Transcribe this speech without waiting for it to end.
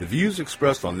views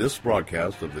expressed on this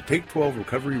broadcast of the Take 12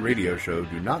 Recovery Radio Show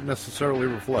do not necessarily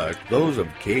reflect those of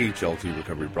KHLT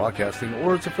Recovery Broadcasting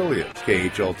or its affiliates.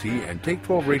 KHLT and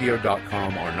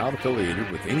Take12Radio.com are not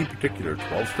affiliated with any particular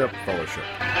 12-step fellowship.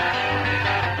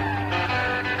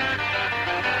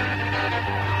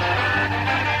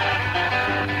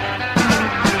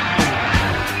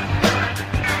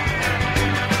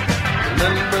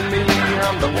 Remember me,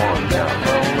 I'm the one down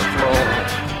on the floor,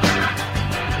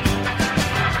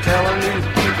 telling these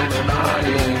people that I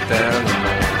ain't there no more.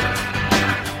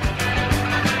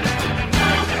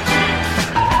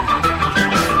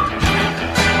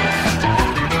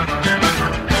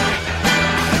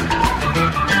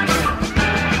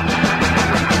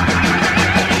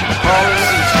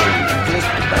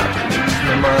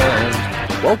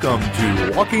 Welcome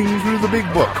to Walking Through the Big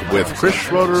Book with Chris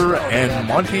Schroeder and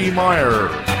Monty Meyer.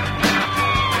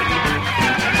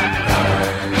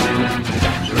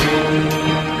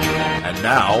 And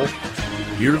now,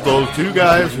 here's those two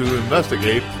guys who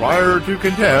investigate prior to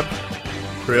contempt,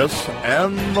 Chris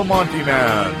and the Monty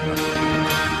Man.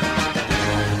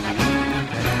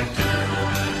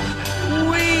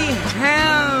 We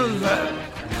have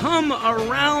come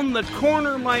around the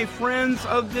corner, my friends,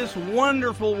 of this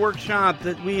wonderful workshop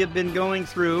that we have been going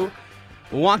through,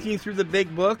 Walking Through the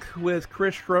Big Book with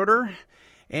Chris Schroeder,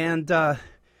 and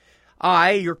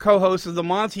I, your co-host of the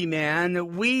Monty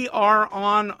Man. We are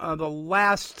on the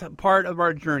last part of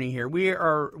our journey here. We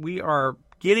are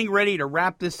getting ready to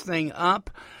wrap this thing up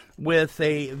with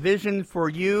a vision for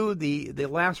you, the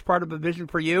last part of a vision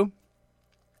for you.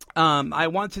 I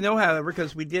want to know, however,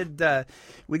 because we did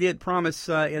promise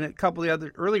in a couple of the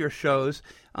other earlier shows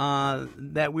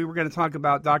that we were going to talk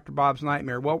about Dr. Bob's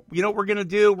Nightmare. Well, you know what we're going to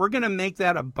do? We're going to make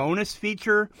that a bonus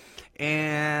feature,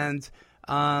 and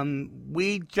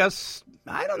we just,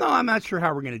 I don't know, I'm not sure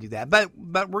how we're going to do that, but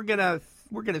we're going to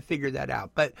figure that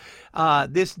out. But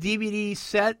this DVD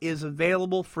set is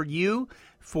available for you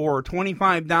for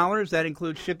 $25. That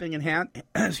includes shipping and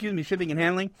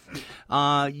handling.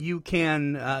 You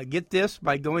can get this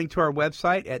by going to our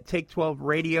website at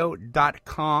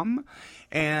take12radio.com,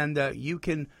 and you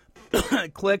can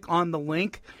click on the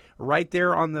link right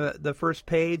there on the first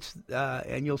page,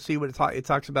 and you'll see what it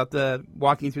talks about, the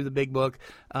Walking Through the Big Book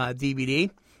DVD.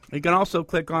 You can also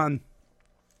click on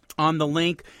the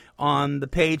link on the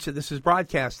page that this is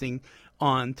broadcasting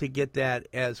on to get that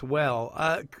as well.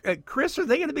 Chris, are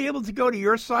they going to be able to go to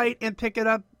your site and pick it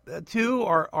up too,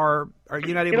 or are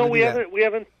you not able to do that? We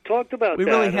haven't talked about that. We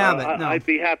really haven't. No. I'd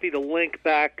be happy to link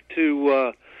back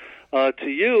to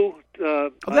you.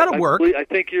 That'll work. I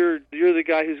think you're the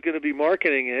guy who's going to be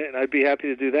marketing it, and I'd be happy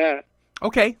to do that.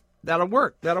 Okay. That'll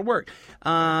work.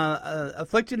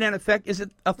 Afflicted and Affected. Is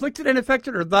it Afflicted and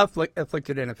Affected or the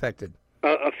Afflicted and Affected?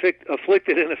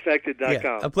 Afflictedandaffected.com.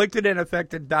 Yeah,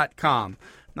 afflictedandaffected.com.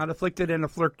 Not afflicted and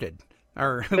afflicted.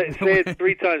 Or say it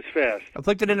 3 times fast.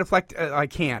 Afflicted and afflicted. I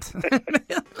can't.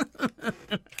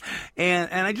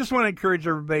 and I just want to encourage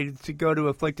everybody to go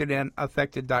to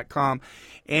afflictedandaffected.com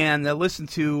and listen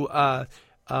to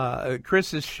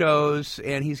Chris's shows.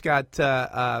 And he's got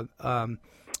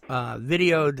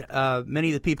videoed many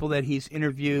of the people that he's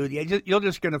interviewed. You're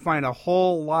just going to find a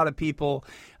whole lot of people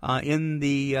in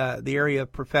the area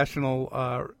of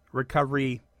professional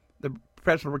recovery, the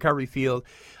professional recovery field.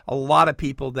 A lot of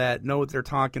people that know what they're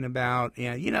talking about.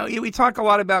 And, we talk a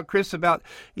lot about, Chris, about,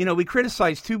 we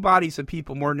criticize 2 bodies of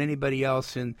people more than anybody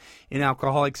else in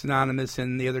Alcoholics Anonymous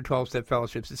and the other 12-step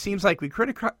fellowships. It seems like we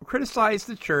criticize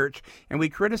the church and we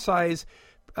criticize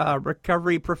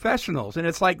recovery professionals, and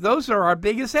it's like those are our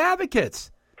biggest advocates.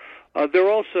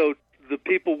 They're also the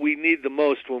people we need the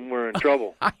most when we're in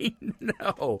trouble. I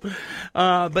know,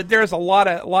 but there's a lot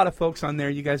of folks on there.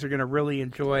 You guys are going to really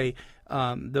enjoy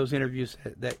those interviews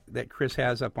that Chris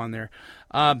has up on there.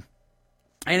 And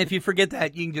if you forget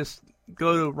that, you can just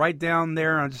go to right down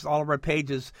there on just all of our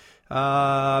pages.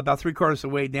 About 3/4 of the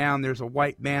way down, there's a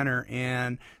white banner,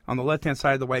 and on the left-hand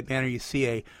side of the white banner, you see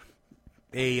a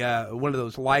one of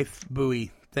those life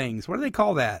buoy things. What do they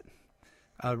call that?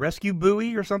 A rescue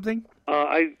buoy or something?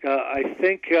 I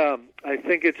think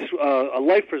it's a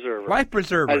life preserver. Life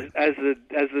preserver. As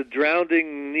the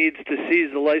drowning needs to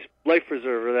seize the life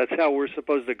preserver, that's how we're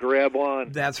supposed to grab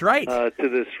on. That's right. To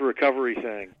this recovery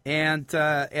thing. And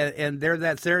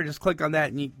that's there. Just click on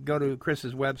that and you can go to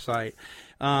Chris's website.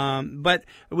 But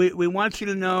we want you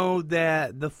to know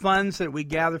that the funds that we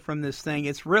gather from this thing,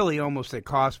 it's really almost at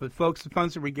cost. But folks, the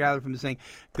funds that we gather from this thing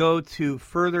go to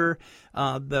further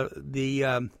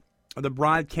the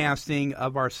broadcasting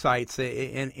of our sites,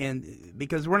 and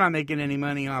because we're not making any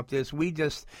money off this, we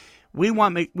just we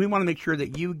want to make sure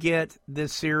that you get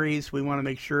this series. We want to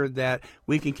make sure that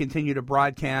we can continue to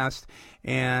broadcast.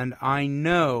 And I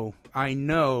know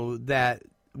that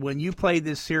when you play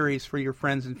this series for your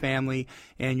friends and family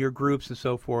and your groups and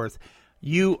so forth,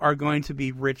 you are going to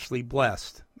be richly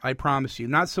blessed. I promise you.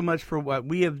 Not so much for what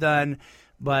we have done,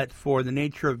 but for the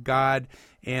nature of God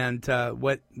and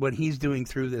what He's doing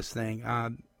through this thing.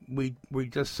 We're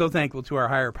just so thankful to our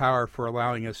higher power for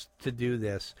allowing us to do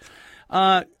this.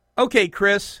 Okay,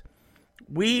 Chris,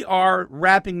 we are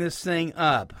wrapping this thing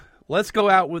up. Let's go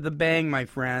out with a bang, my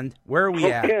friend. Where are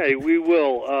we at? Okay, we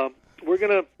will. We're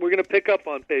gonna pick up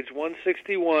on page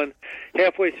 161,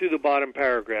 halfway through the bottom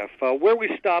paragraph. Where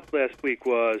we stopped last week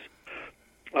was,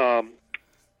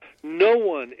 no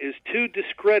one is too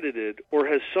discredited or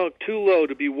has sunk too low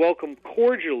to be welcomed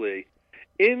cordially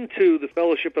into the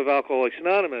Fellowship of Alcoholics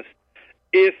Anonymous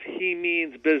if he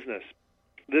means business.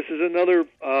 This is another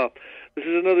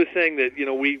thing that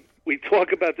we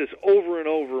talk about this over and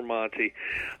over, Monty,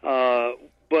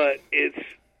 but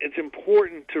it's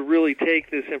important to really take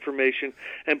this information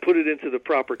and put it into the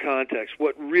proper context,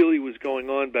 what really was going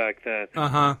on back then.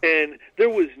 Uh-huh. And there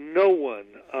was no one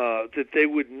that they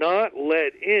would not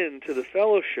let into the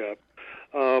fellowship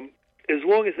as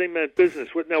long as they meant business.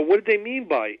 Now, what did they mean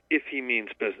by if he means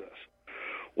business?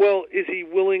 Well, is he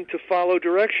willing to follow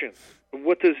directions?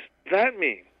 What does that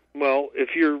mean? Well,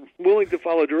 if you're willing to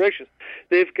follow directions,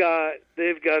 they've got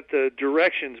the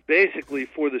directions basically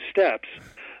for the steps.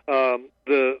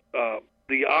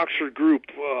 The Oxford Group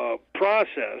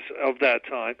process of that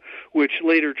time, which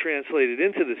later translated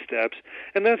into the steps,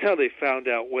 and that's how they found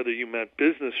out whether you meant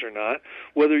business or not,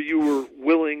 whether you were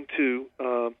willing to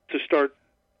start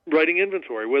writing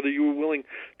inventory, whether you were willing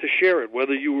to share it,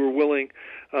 whether you were willing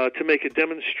to make a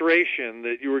demonstration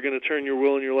that you were going to turn your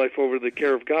will and your life over to the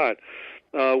care of God.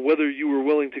 Whether you were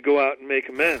willing to go out and make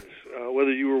amends,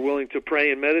 whether you were willing to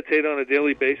pray and meditate on a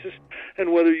daily basis,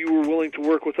 and whether you were willing to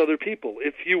work with other people.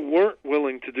 If you weren't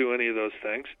willing to do any of those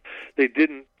things, they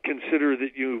didn't consider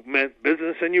that you meant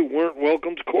business and you weren't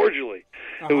welcomed cordially.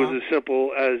 Uh-huh. It was as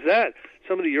simple as that.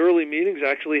 Some of the early meetings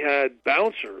actually had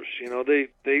bouncers.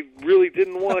 They really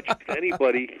didn't want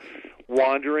anybody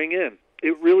wandering in.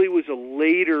 It really was a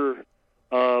later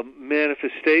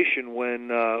manifestation when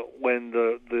the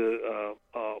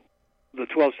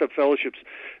 12-step fellowships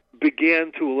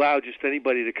began to allow just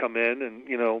anybody to come in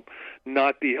and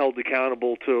not be held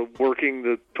accountable to working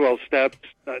the 12 steps,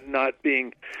 not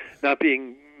being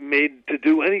made to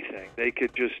do anything. They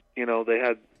could just they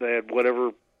had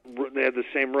whatever, they had the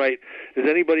same right as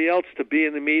anybody else to be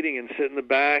in the meeting and sit in the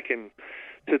back and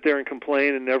sit there and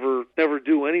complain and never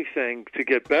do anything to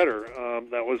get better.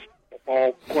 That was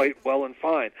all quite well and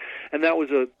fine, and that was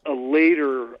a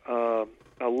later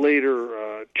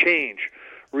change,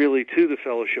 really, to the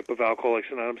Fellowship of Alcoholics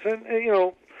Anonymous.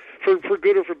 And for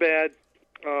good or for bad,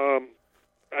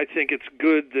 I think it's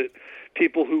good that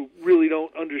people who really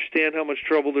don't understand how much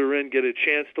trouble they're in get a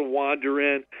chance to wander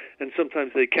in, and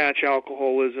sometimes they catch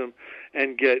alcoholism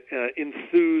and get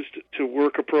enthused to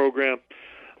work a program.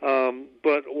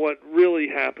 But what really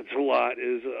happens a lot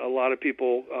is a lot of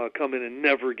people come in and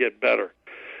never get better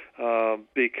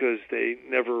because they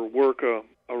never work a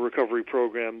recovery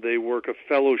program. They work a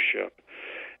fellowship,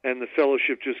 and the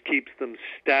fellowship just keeps them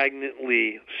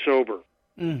stagnantly sober.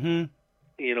 Mm-hmm.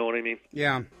 You know what I mean?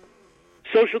 Yeah.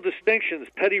 Social distinctions,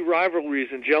 petty rivalries,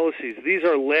 and jealousies, these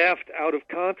are laughed out of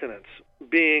countenance,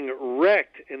 being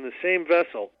wrecked in the same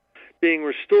vessel, being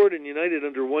restored and united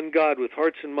under one God with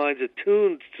hearts and minds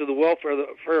attuned to the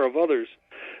welfare of others.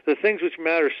 The things which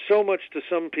matter so much to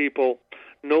some people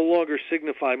no longer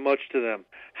signify much to them.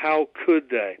 How could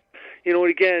they?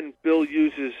 Again, Bill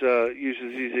uses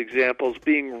these examples,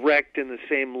 being wrecked in the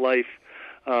same life,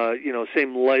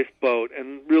 same lifeboat,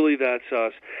 and really that's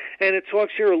us. And it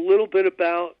talks here a little bit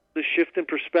about the shift in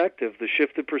perspective, the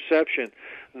shift in perception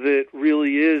that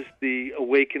really is the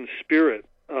awakened spirit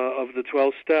of the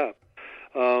 12th step.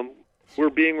 We're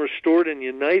being restored and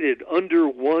united under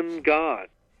one God,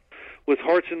 with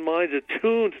hearts and minds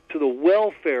attuned to the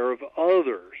welfare of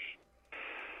others.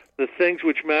 The things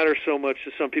which matter so much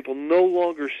to some people no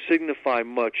longer signify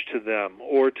much to them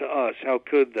or to us. How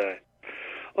could they?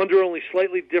 Under only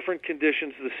slightly different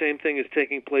conditions, the same thing is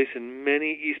taking place in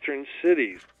many eastern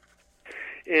cities.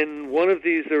 In one of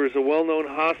these, there is a well-known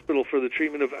hospital for the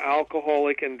treatment of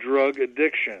alcoholic and drug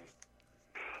addiction.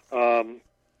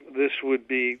 This would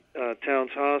be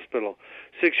Towns Hospital.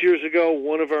 6 years ago,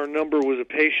 one of our number was a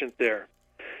patient there.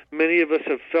 Many of us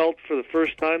have felt for the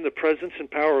first time the presence and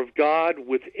power of God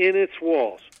within its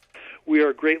walls. We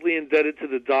are greatly indebted to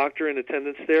the doctor in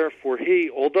attendance there, for he,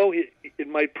 although it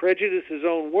might prejudice his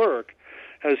own work,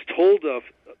 has told us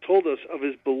of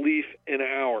his belief in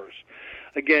ours.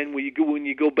 Again, when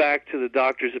you go back to the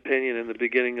doctor's opinion in the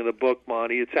beginning of the book,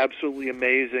 Monty, it's absolutely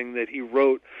amazing that he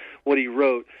wrote what he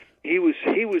wrote. He was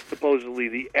supposedly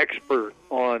the expert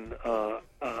on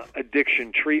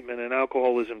addiction treatment and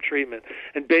alcoholism treatment,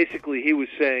 and basically he was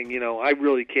saying, I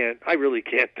really can't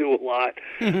do a lot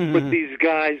with these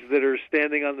guys that are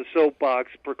standing on the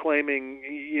soapbox proclaiming,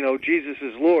 Jesus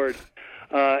is Lord,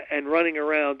 and running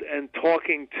around and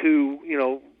talking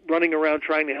to, running around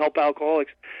trying to help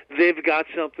alcoholics. They've got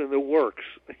something that works.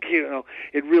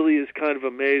 It really is kind of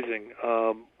amazing.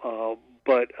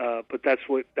 But that's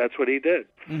what he did.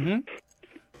 Mm-hmm.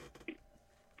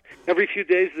 Every few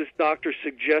days, this doctor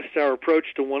suggests our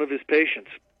approach to one of his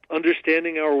patients.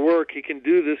 Understanding our work, he can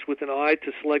do this with an eye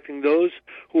to selecting those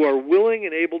who are willing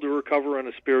and able to recover on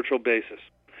a spiritual basis.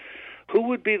 Who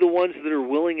would be the ones that are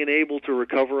willing and able to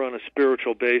recover on a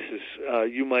spiritual basis,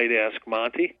 you might ask,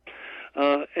 Monty?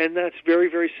 And that's very,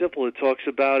 very simple. It talks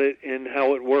about it and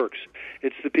how it works.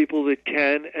 It's the people that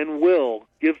can and will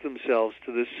give themselves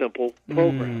to this simple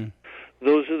program.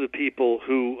 Those are the people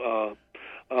who are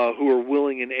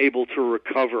willing and able to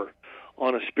recover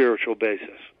on a spiritual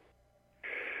basis.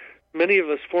 Many of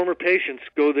us former patients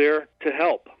go there to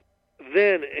help.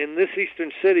 Then, in this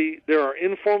Eastern city, there are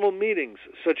informal meetings,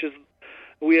 such as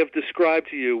we have described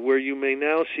to you, where you may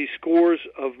now see scores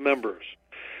of members.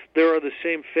 There are the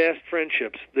same fast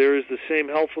friendships. There is the same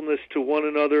helpfulness to one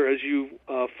another as you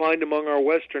find among our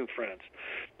Western friends.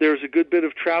 There is a good bit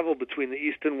of travel between the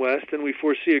East and West, and we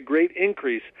foresee a great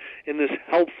increase in this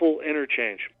helpful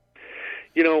interchange.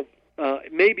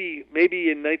 Maybe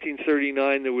in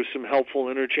 1939 there was some helpful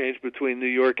interchange between New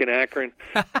York and Akron,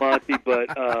 Monty, but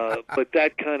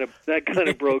that kind of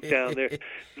broke down.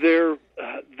 There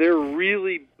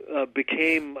really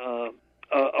became a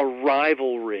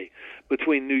rivalry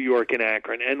between New York and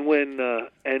Akron, and when the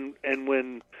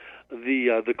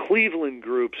Cleveland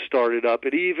group started up,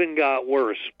 it even got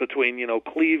worse between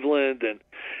Cleveland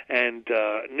and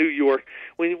New York.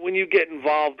 When you get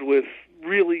involved with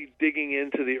really digging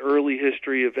into the early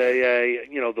history of AA,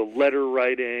 the letter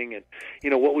writing and,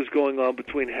 what was going on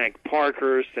between Hank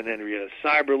Parkhurst and Henrietta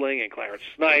Seiberling and Clarence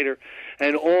Snyder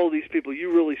and all these people,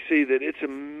 you really see that it's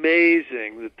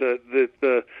amazing that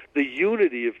the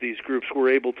unity of these groups were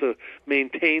able to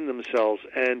maintain themselves,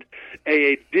 and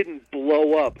AA didn't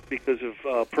blow up because of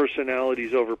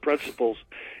personalities over principles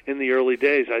in the early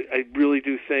days. I really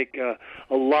do think a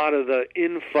lot of the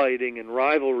infighting and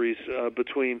rivalries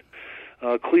between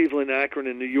Cleveland, Akron,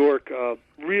 and New York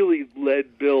really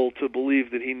led Bill to believe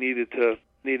that he needed to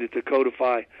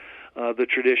codify the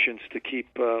traditions to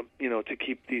keep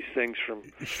these things from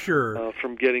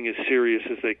getting as serious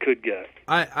as they could get.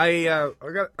 I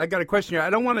got a question here.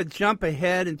 I don't want to jump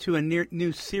ahead into a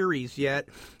new series yet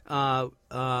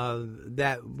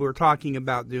that we're talking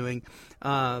about doing,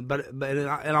 but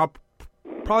I'll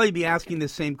probably be asking the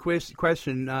same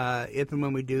question if and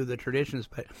when we do the traditions.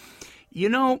 But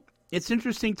it's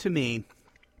interesting to me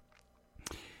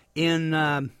in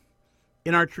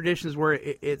our traditions where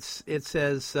it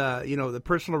says the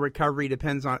personal recovery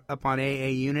depends upon AA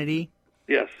unity.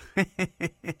 Yes.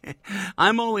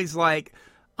 I'm always like,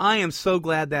 I am so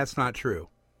glad that's not true,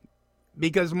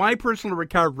 because my personal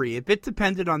recovery, if it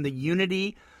depended on the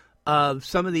unity of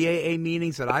some of the AA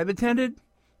meetings that I've attended,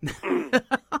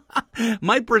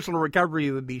 my personal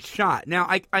recovery would be shot. Now,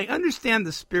 I understand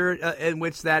the spirit in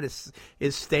which that is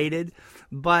stated,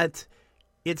 but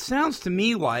it sounds to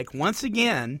me like, once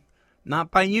again,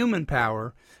 not by human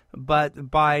power,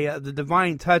 but by the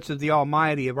divine touch of the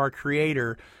Almighty, of our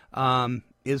Creator,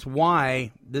 is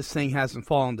why this thing hasn't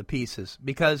fallen to pieces.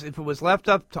 Because if it was left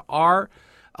up to our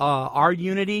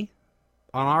unity,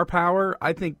 on our power,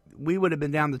 I think we would have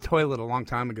been down the toilet a long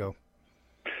time ago.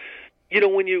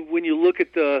 When you look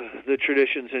at the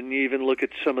traditions and you even look at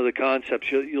some of the concepts,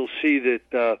 you'll see that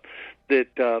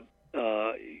the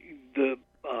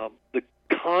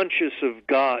consciousness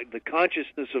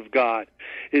of God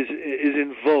is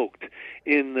invoked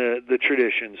in the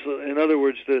traditions. In other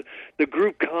words, the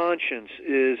group conscience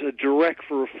is a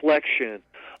direct reflection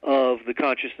of the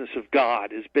consciousness of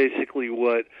God, is basically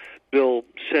what Bill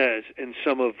says in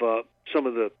some of the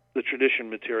tradition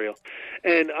material.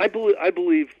 And I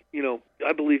believe you're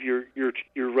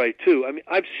right too. I mean,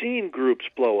 I've seen groups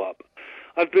blow up.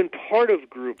 I've been part of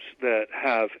groups that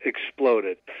have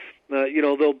exploded.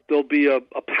 There'll be a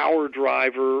power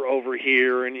driver over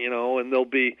here, and and there'll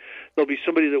be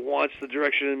somebody that wants the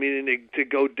direction of the meeting to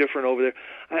go different over there.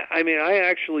 I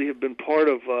actually have been part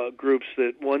of groups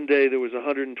that one day there was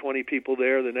 120 people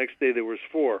there, the next day there was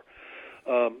 4,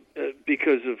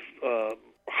 because of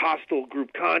hostile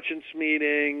group conscience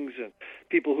meetings and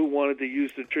people who wanted to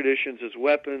use the traditions as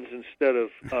weapons instead of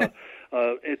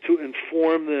to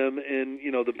inform them in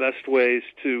the best ways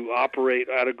to operate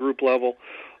at a group level.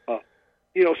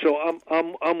 So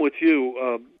I'm with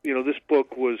you. This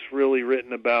book was really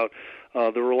written about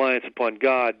the reliance upon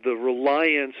God. The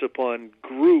reliance upon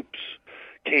groups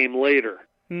came later,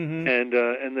 and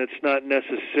that's not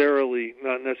necessarily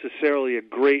a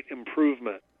great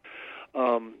improvement.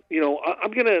 I'm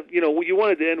gonna, you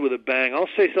wanted to end with a bang. I'll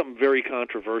say something very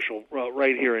controversial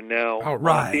right here and now. All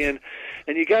right.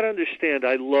 And you got to understand,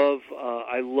 I love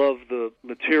the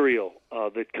material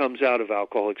that comes out of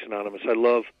Alcoholics Anonymous. I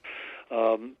love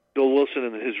Bill Wilson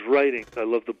and his writings. I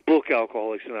love the book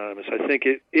Alcoholics Anonymous. I think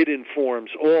it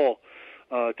informs all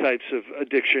types of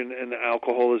addiction and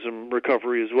alcoholism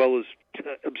recovery, as well as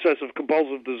obsessive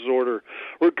compulsive disorder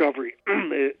recovery.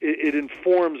 It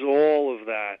informs all of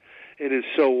that. It is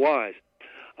so wise.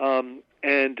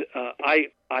 And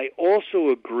I also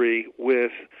agree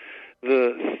with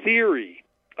the theory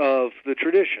of the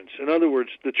traditions. In other words,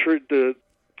 the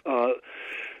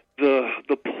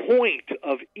point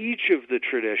of each of the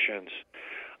traditions,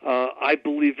 I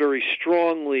believe very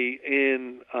strongly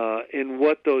in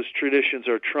what those traditions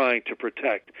are trying to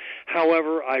protect.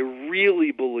 However, I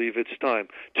really believe it's time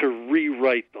to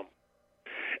rewrite them.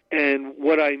 And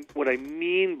what I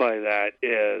mean by that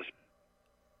is,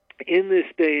 in this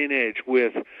day and age,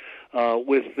 with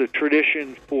the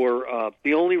tradition for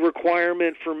the only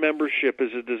requirement for membership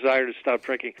is a desire to stop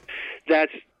drinking,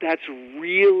 that's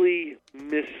really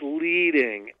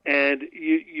misleading, and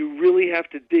you really have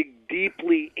to dig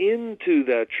deeply into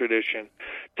that tradition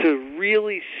to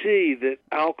really see that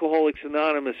Alcoholics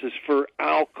Anonymous is for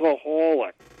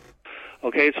alcoholics.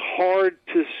 Okay, it's hard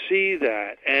to see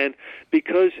that, and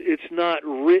because it's not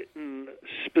written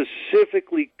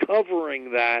specifically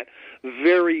covering that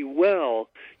very well,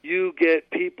 you get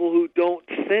people who don't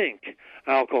think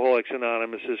Alcoholics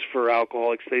Anonymous is for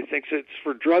alcoholics. They think it's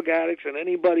for drug addicts and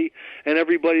anybody and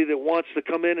everybody that wants to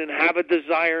come in and have a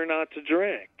desire not to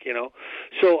drink.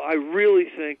 So I really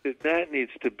think that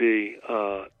needs to be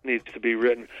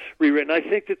rewritten. I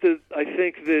think that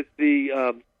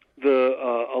the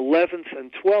 11th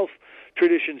and 12th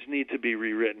traditions need to be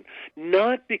rewritten,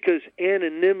 not because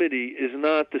anonymity is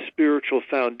not the spiritual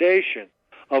foundation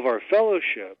of our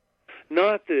fellowship,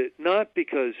 not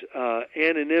because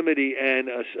anonymity and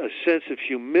a sense of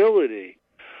humility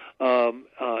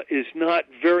is not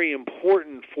very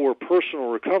important for personal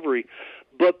recovery,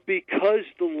 but because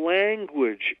the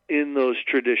language in those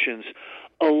traditions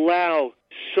allow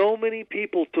so many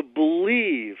people to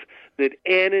believe that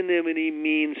anonymity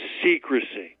means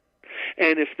secrecy.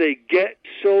 And if they get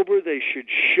sober, they should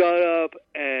shut up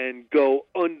and go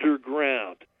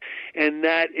underground. And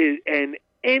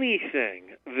anything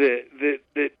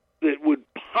that would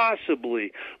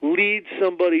possibly lead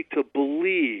somebody to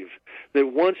believe that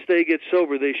once they get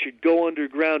sober, they should go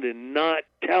underground and not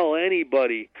tell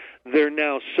anybody they're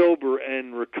now sober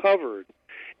and recovered.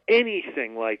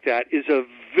 Anything like that is a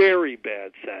very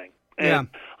bad thing. And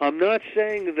I'm not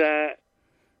saying that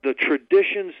the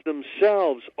traditions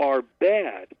themselves are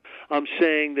bad. I'm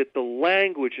saying that the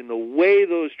language and the way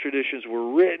those traditions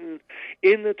were written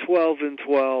in the 12 and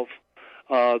 12,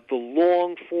 the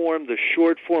long form, the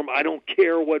short form, I don't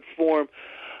care what form,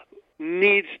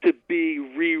 needs to be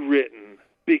rewritten,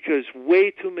 because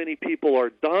way too many people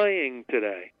are dying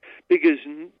today because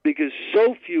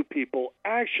so few people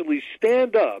actually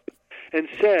stand up and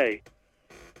say,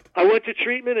 I went to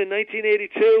treatment in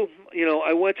 1982.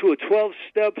 I went to a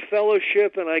 12-step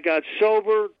fellowship and I got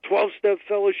sober. 12-step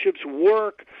fellowships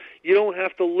work. You don't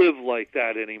have to live like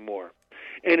that anymore.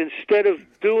 And instead of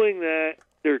doing that,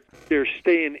 they're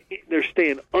staying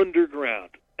underground,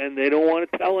 and they don't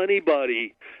want to tell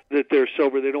anybody that they're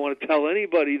sober. They don't want to tell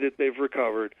anybody that they've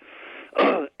recovered.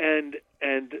 And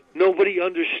nobody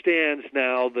understands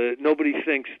now that nobody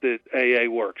thinks that AA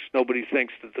works. Nobody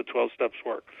thinks that the 12 steps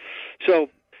work. So,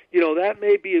 that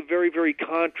may be a very, very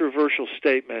controversial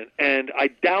statement, and I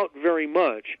doubt very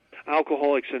much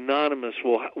Alcoholics Anonymous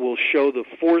will show the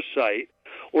foresight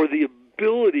or the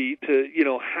ability to,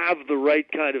 have the right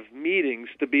kind of meetings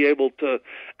to be able to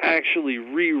actually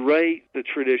rewrite the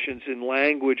traditions in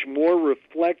language more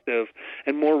reflective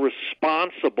and more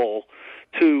responsible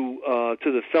to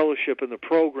the fellowship and the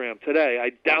program today.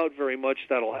 I doubt very much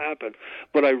that'll happen,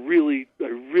 but I really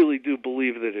do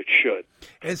believe that it should.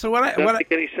 And so Does that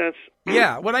make any sense?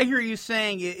 Yeah, what I hear you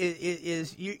saying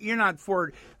is you're not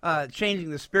for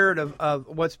changing the spirit of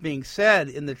what's being said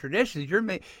in the traditions.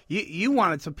 You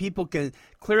want it so people can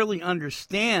clearly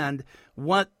understand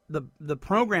what the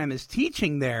program is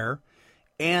teaching there,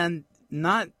 and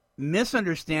not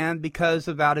misunderstand because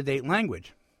of out-of-date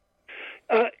language.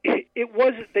 It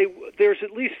wasn't. There's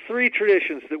at least 3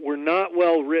 traditions that were not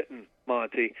well written,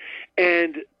 Monty,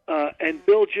 and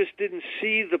Bill just didn't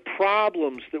see the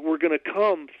problems that were going to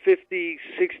come 50,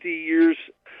 60 years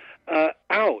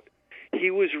out.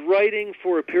 He was writing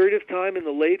for a period of time in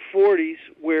the late 40s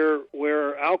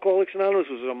where Alcoholics Anonymous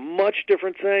was a much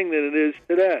different thing than it is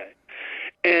today,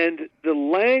 and the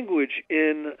language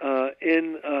in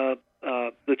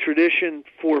the tradition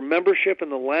for membership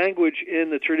and the language in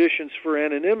the traditions for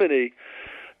anonymity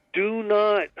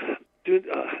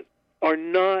are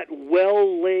not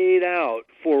well laid out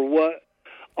for what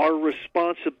our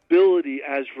responsibility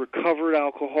as recovered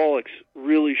alcoholics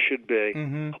really should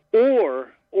be,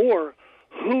 or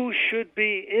who should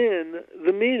be in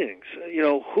the meetings.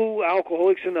 Who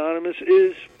Alcoholics Anonymous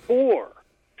is for.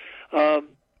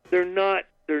 They're not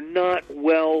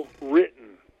well written.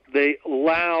 They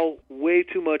allow way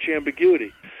too much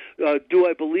ambiguity. Do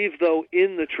I believe, though,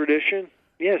 in the tradition?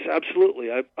 Yes, absolutely.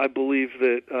 I believe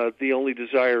that the only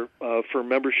desire for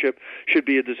membership should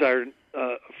be a desire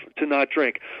to not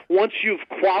drink. Once you've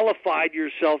qualified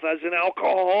yourself as an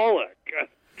alcoholic,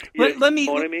 let me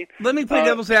know what I mean? Let me play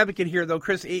devil's advocate here, though,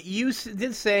 Chris. You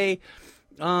did say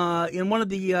in one of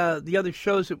the other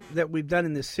shows that we've done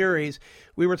in this series,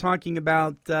 we were talking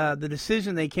about the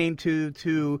decision they came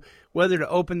to whether to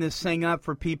open this thing up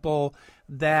for people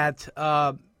that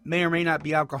may or may not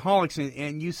be alcoholics,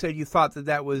 and you said you thought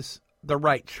that was the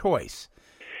right choice.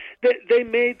 They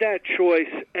made that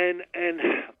choice, and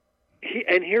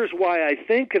here's why I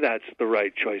think that's the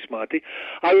right choice, Monty.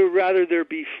 I would rather there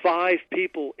be 5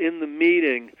 people in the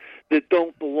meeting that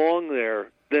don't belong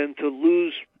there than to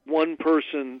lose one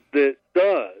person that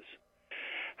does.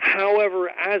 However,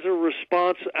 as a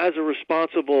responsible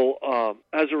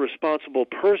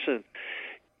person,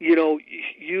 you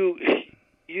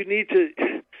need to.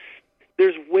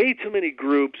 There's way too many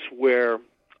groups where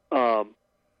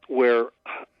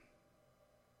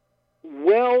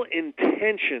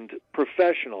well-intentioned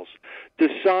professionals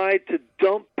decide to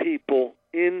dump people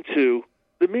into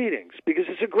the meetings because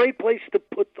it's a great place to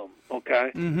put them,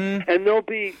 okay? Mm-hmm. And there'll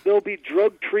be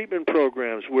drug treatment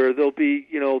programs where there'll be,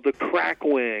 the crack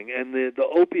wing and the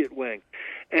opiate wing,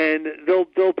 and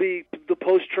there'll be the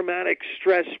post-traumatic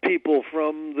stress people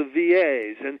from the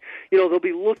VAs, and they'll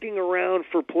be looking around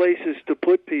for places to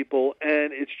put people,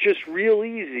 and it's just real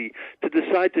easy to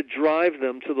decide to drive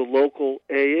them to the local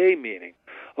AA meeting,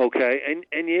 okay?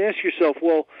 And you ask yourself,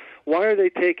 well, why are they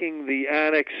taking the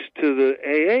addicts to the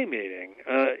AA meeting?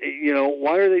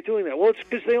 Why are they doing that? Well, it's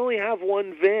because they only have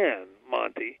one van,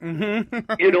 Monty.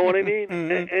 Mm-hmm. You know what I mean?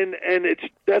 Mm-hmm. And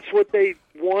that's what they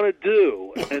want to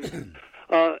do.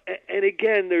 And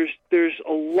again, there's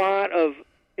a lot of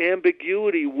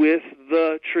ambiguity with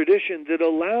the tradition that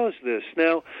allows this.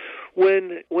 Now,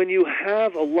 when you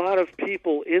have a lot of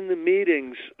people in the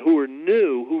meetings who are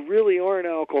new, who really aren't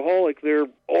alcoholic, they're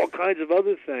all kinds of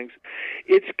other things,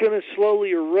 it's going to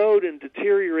slowly erode and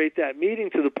deteriorate that meeting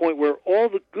to the point where all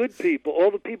the good people,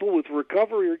 all the people with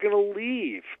recovery are going to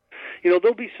leave.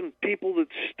 There'll be some people that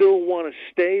still want to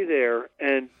stay there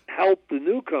and help the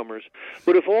newcomers,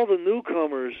 but if all the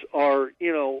newcomers are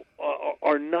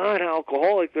not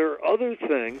alcoholic, there are other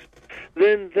things,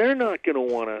 then they're not going to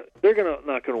want to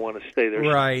stay there.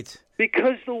 Right.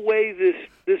 Because the way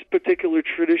this particular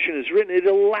tradition is written, it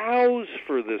allows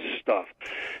for this stuff.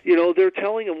 They're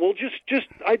telling them, well, just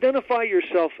identify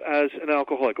yourself as an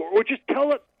alcoholic, or just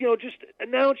tell it, just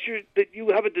announce that you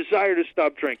have a desire to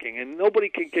stop drinking, and nobody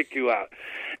can kick you out.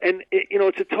 And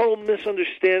it's a total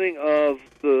misunderstanding of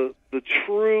the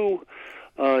true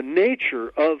nature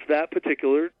of that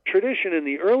particular tradition. In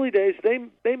the early days,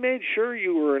 they made sure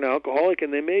you were an alcoholic,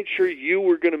 and they made sure you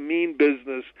were going to mean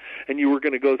business and you were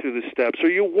going to go through the steps, or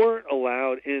you weren't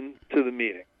allowed into the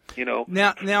meeting.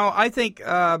 Now I think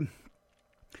a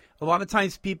lot of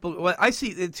times I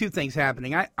see 2 things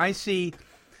happening. I see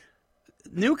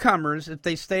newcomers, if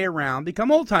they stay around,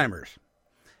 become old timers,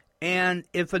 and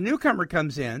if a newcomer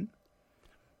comes in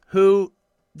who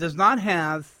does not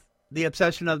have the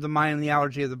obsession of the mind and the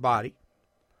allergy of the body,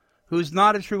 who's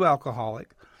not a true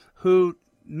alcoholic, who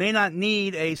may not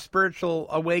need a spiritual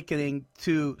awakening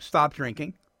to stop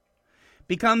drinking,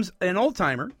 becomes an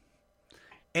old-timer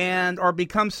or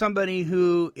becomes somebody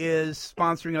who is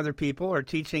sponsoring other people or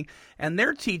teaching, and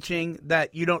they're teaching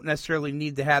that you don't necessarily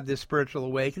need to have this spiritual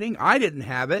awakening. I didn't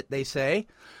have it, they say.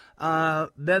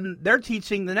 Then they're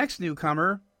teaching the next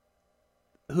newcomer,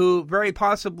 who very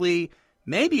possibly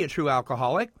may be a true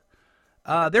alcoholic.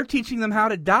 They're teaching them how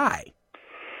to die,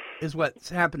 is what's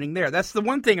happening there. That's the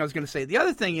one thing I was going to say. The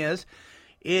other thing is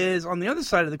on the other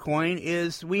side of the coin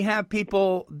is we have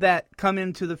people that come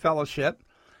into the fellowship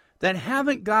that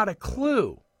haven't got a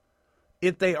clue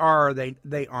if they are or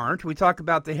they aren't. We talk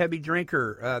about the heavy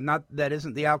drinker, not that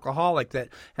isn't the alcoholic, that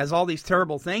has all these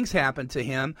terrible things happen to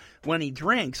him when he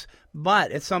drinks.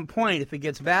 But at some point, if it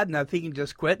gets bad enough, he can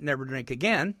just quit and never drink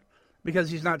again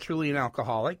because he's not truly an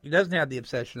alcoholic. He doesn't have the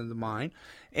obsession of the mind.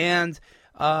 And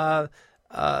but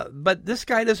this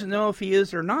guy doesn't know if he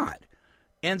is or not.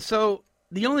 And so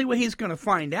the only way he's going to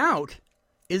find out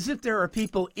is if there are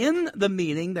people in the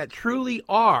meeting that truly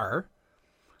are,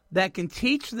 that can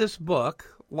teach this book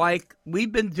like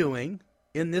we've been doing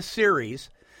in this series,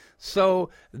 so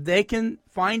they can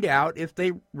find out if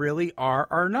they really are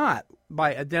or not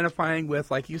by identifying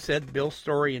with, like you said, Bill's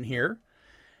story in here.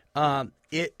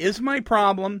 It is my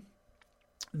problem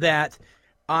that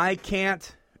I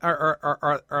can't,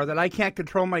 or that I can't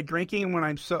control my drinking, and when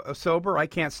I'm sober, I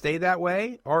can't stay that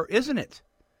way, or isn't it?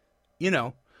 You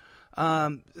know.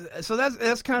 So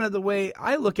that's kind of the way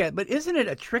I look at it. But isn't it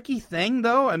a tricky thing,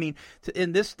 though? I mean,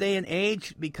 in this day and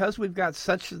age, because we've got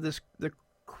the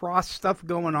cross stuff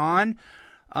going on,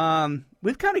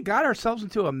 we've kind of got ourselves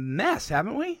into a mess,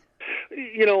 haven't we?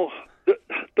 You know,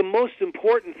 the most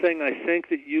important thing I think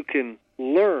that you can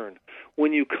learn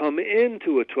when you come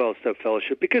into a 12-step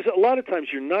fellowship, because a lot of times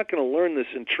you're not going to learn this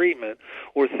in treatment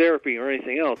or therapy or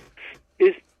anything else,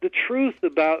 is the truth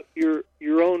about your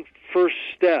own first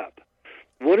step.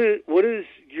 What is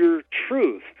your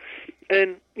truth?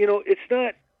 And you know, it's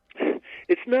not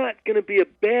going to be a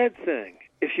bad thing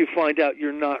if you find out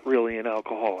you're not really an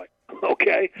alcoholic.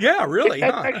 Okay? Yeah, really.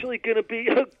 That's actually going to be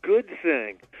a good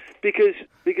thing, because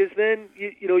then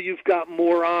you've got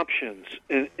more options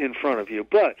in front of you.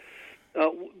 But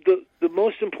the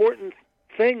most important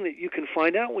thing that you can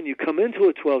find out when you come into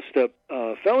a 12-step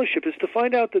fellowship is to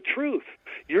find out the truth,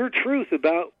 your truth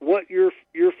about what your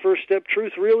first step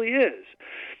truth really is.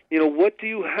 You know, what do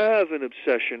you have an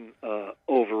obsession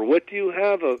over? What do you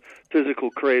have a physical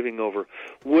craving over?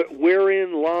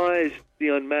 Wherein lies the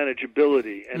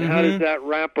unmanageability, and how does that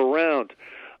wrap around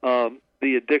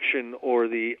the addiction or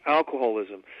the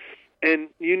alcoholism? And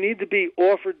you need to be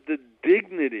offered the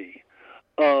dignity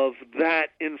of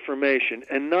that information,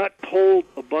 and not told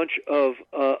a bunch of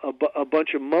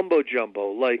mumbo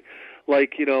jumbo,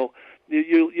 like you know,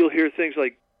 you'll hear things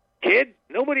like, "Kid,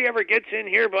 nobody ever gets in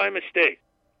here by mistake."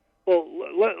 Well,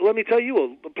 let me tell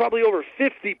you, probably over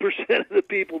 50% of the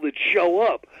people that show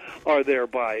up are there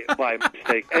by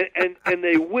mistake, and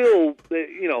they will,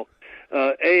 you know.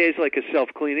 AA is like a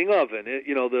self-cleaning oven.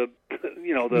 The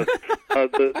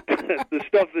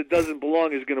stuff that doesn't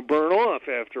belong is going to burn off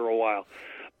after a while.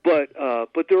 But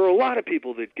there are a lot of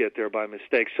people that get there by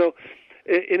mistake. So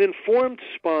an informed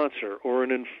sponsor or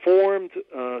an informed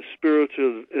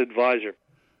spiritual advisor,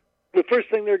 the first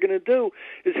thing they're going to do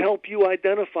is help you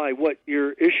identify what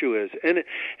your issue is. And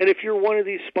if you're one of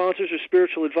these sponsors or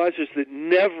spiritual advisors that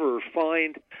never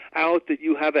find out that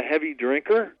you have a heavy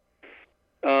drinker,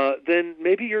 then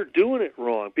maybe you're doing it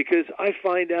wrong, because I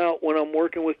find out when I'm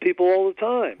working with people all the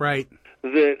time, right,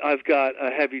 that I've got a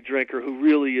heavy drinker who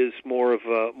really is more of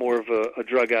a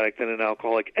drug addict than an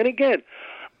alcoholic. And again,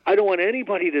 I don't want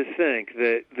anybody to think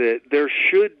that there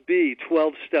should be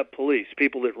 12-step police,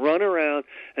 people that run around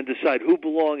and decide who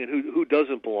belong and who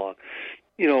doesn't belong.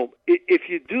 You know, if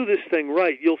you do this thing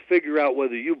right, you'll figure out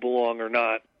whether you belong or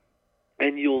not,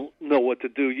 and you'll know what to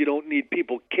do. You don't need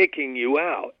people kicking you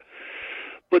out.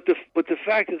 But the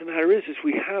fact of the matter is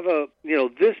we have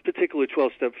this particular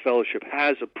 12-step fellowship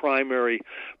has a primary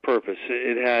purpose.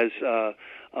 It has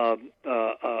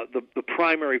the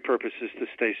primary purpose is to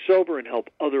stay sober and help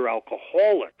other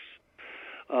alcoholics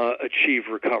achieve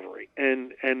recovery.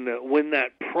 And when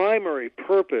that primary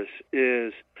purpose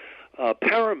is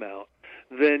paramount,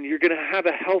 then you're going to have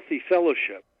a healthy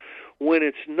fellowship. When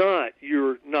it's not,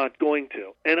 you're not going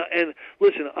to. And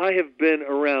listen, I have been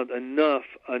around enough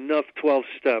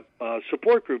 12-step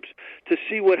support groups to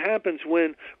see what happens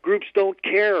when groups don't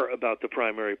care about the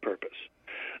primary purpose.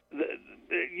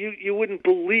 You wouldn't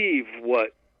believe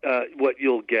what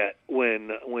you'll get when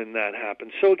that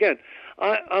happens. So again,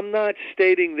 I'm not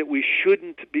stating that we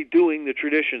shouldn't be doing the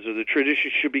traditions or the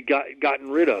traditions should be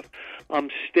gotten rid of. I'm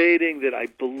stating that I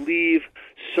believe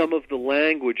some of the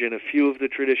language in a few of the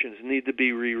traditions need to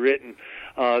be rewritten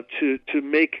to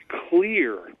make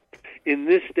clear in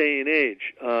this day and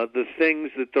age the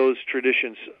things that those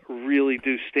traditions really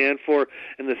do stand for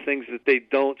and the things that they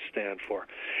don't stand for.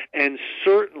 And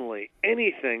certainly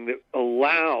anything that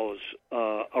allows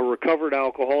a recovered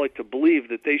alcoholic to believe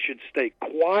that they should stay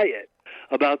quiet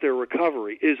about their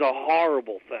recovery is a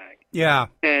horrible thing. Yeah.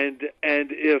 And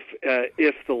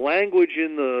if the language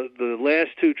in the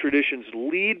last two traditions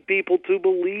lead people to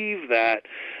believe that,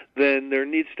 then there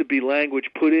needs to be language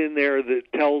put in there that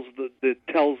tells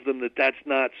them that that's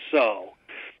not so.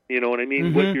 You know what I mean?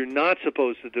 Mm-hmm. What you're not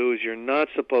supposed to do is you're not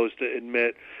supposed to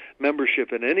admit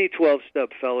membership in any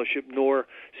 12-step fellowship, nor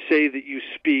say that you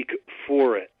speak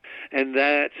for it. And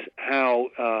that's how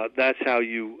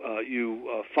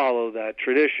you follow that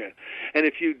tradition. And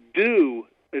if you do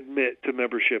admit to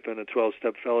membership in a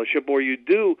 12-step fellowship, or you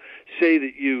do say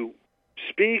that you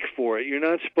speak for it, you're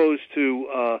not supposed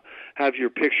to have your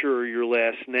picture or your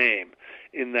last name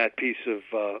in that piece of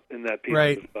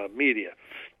media.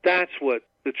 That's what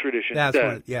the tradition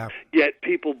says. Yet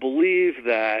people believe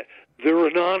that they're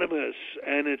anonymous,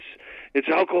 and it's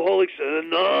Alcoholics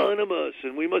Anonymous,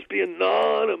 and we must be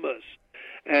anonymous.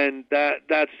 And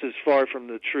that's as far from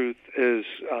the truth as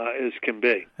can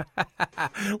be.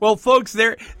 Well, folks,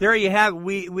 there you have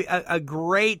a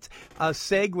great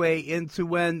segue into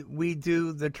when we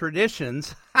do the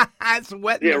traditions. It's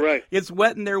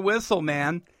wetting their whistle,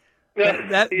 man.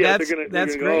 That's they're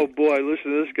gonna go, oh boy,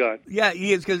 listen to this guy. Yeah,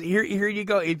 he is, because here you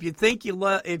go. If you think you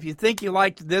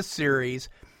liked this series,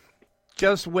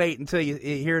 just wait until you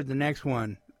hear the next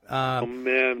one. Oh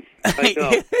man, I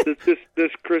know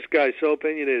this Chris guy is so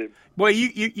opinionated. Boy,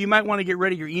 you might want to get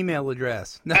rid of your email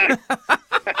address.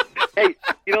 Hey,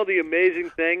 you know the amazing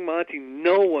thing, Monty?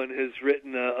 No one has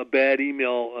written a bad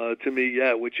email to me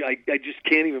yet, which I just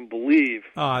can't even believe.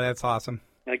 Oh, that's awesome.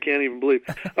 I can't even believe.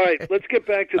 All right, let's get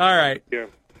back to here.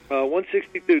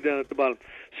 162 down at the bottom.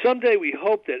 Someday we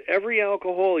hope that every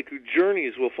alcoholic who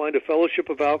journeys will find a fellowship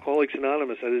of Alcoholics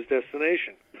Anonymous at his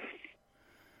destination.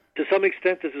 To some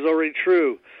extent, this is already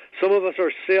true. Some of us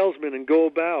are salesmen and go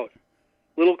about.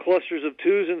 Little clusters of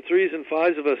 2s and 3s and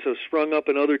 5s of us have sprung up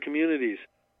in other communities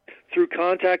through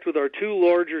contact with our two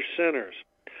larger centers.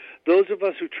 Those of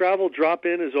us who travel drop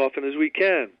in as often as we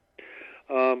can.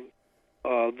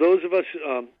 Those of us,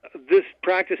 this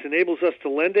practice enables us to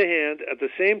lend a hand at the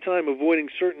same time avoiding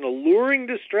certain alluring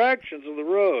distractions of the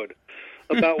road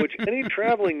about which any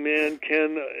traveling man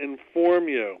can inform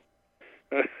you.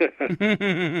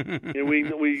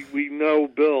 We know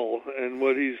Bill and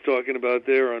what he's talking about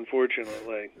there,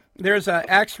 unfortunately. There's an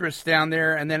asterisk down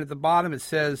there, and then at the bottom it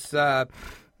says there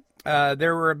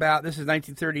were about, this is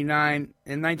 1939,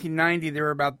 in 1990 there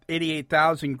were about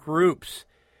 88,000 groups.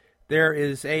 There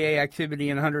is AA activity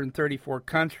in 134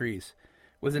 countries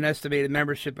with an estimated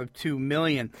membership of 2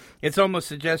 million. It's almost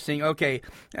suggesting, okay,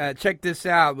 check this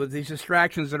out. With these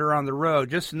distractions that are on the road,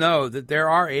 just know that there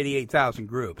are 88,000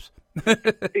 groups.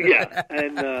 Yeah,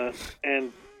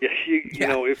 and you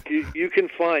know, if you can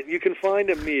find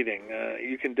a meeting,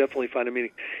 you can definitely find a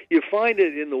meeting. You find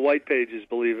it in the white pages,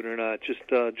 believe it or not.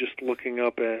 Just looking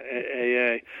up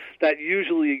AA, that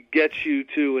usually gets you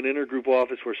to an intergroup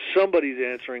office where somebody's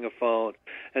answering a phone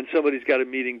and somebody's got a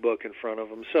meeting book in front of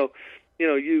them. So, you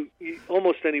know, you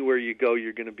almost anywhere you go,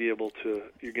 you're going to be able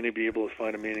to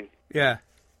find a meeting. Yeah.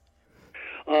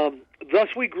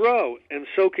 Thus we grow, and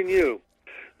so can you.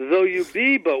 Though you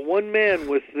be but one man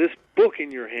with this book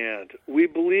in your hand, we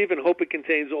believe and hope it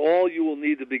contains all you will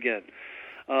need to begin.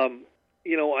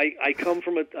 You know, I come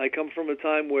from a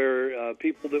time where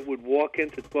people that would walk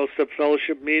into 12-step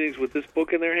fellowship meetings with this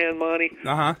book in their hand, Monty,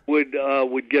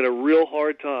 would get a real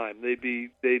hard time. They'd be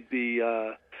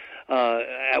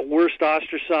at worst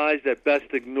ostracized, at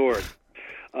best ignored.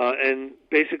 And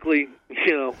basically,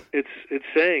 you know, it's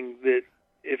saying that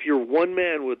if you're one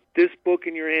man with this book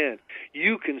in your hand,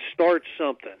 you can start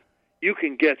something. You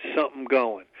can get something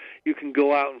going. You can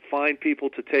go out and find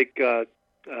people to take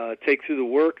through the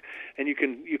work, and you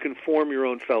can form your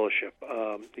own fellowship.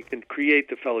 You can create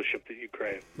the fellowship that you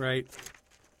crave. Right.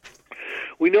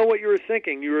 We know what you were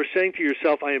thinking. You were saying to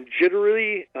yourself, I'm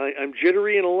jittery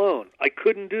and alone. I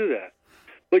couldn't do that.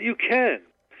 But you can.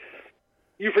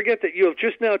 You forget that you have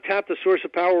just now tapped a source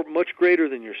of power much greater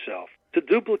than yourself. To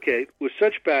duplicate, with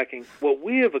such backing, what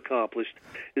we have accomplished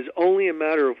is only a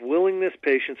matter of willingness,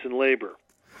 patience, and labor.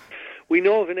 We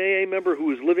know of an AA member who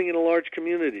was living in a large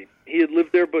community. He had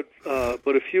lived there but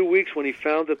a few weeks when he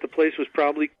found that the place was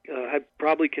had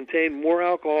probably contained more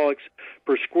alcoholics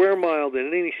per square mile than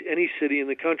any city in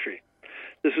the country.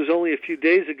 This was only a few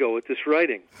days ago at this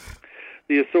writing.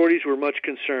 The authorities were much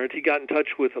concerned. He got in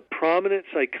touch with a prominent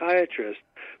psychiatrist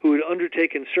who had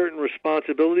undertaken certain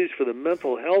responsibilities for the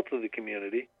mental health of the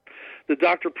community. The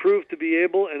doctor proved to be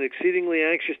able and exceedingly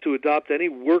anxious to adopt any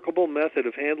workable method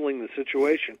of handling the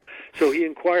situation. So he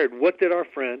inquired, what did our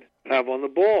friend have on the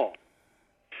ball?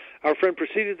 Our friend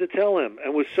proceeded to tell him,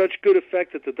 and with such good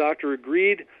effect that the doctor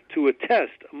agreed to a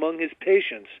test among his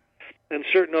patients and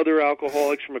certain other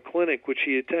alcoholics from a clinic which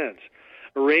he attends.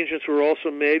 Arrangements were also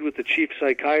made with the chief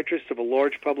psychiatrist of a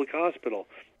large public hospital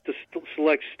to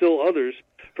select still others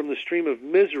from the stream of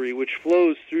misery which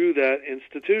flows through that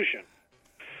institution.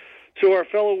 So our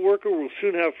fellow worker will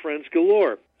soon have friends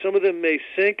galore. Some of them may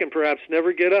sink and perhaps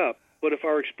never get up, but if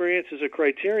our experience is a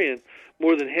criterion,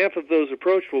 more than half of those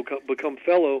approached will become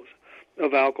fellows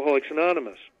of Alcoholics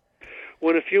Anonymous.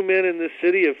 When a few men in this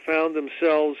city have found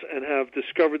themselves and have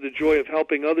discovered the joy of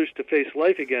helping others to face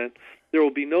life again, there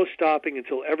will be no stopping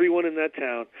until everyone in that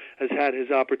town has had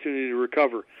his opportunity to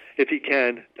recover, if he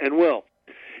can and will.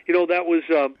 You know, that was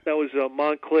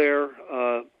Montclair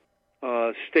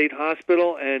State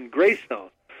Hospital and Greystone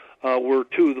were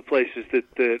two of the places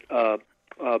that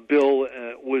Bill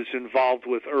was involved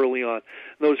with early on.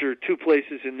 Those are two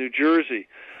places in New Jersey.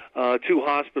 Two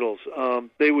hospitals.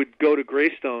 They would go to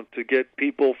Greystone to get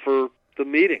people for the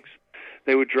meetings.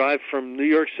 They would drive from New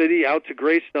York City out to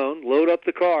Greystone, load up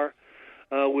the car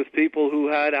with people who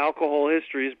had alcohol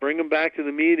histories, bring them back to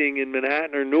the meeting in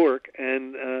Manhattan or Newark,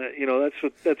 and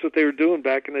that's what they were doing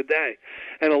back in the day.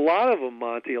 And a lot of them,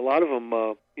 Monty,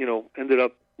 ended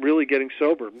up really getting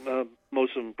sober.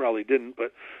 Most of them probably didn't,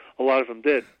 but a lot of them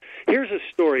did. Here's a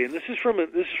story, and this is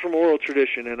from oral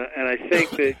tradition, and I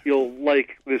think that you'll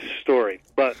like this story.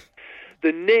 But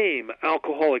the name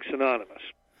Alcoholics Anonymous,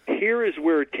 here is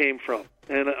where it came from.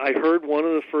 And I heard one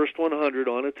of the first 100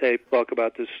 on a tape talk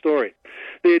about this story.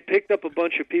 They had picked up a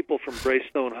bunch of people from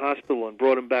Greystone Hospital and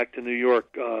brought them back to New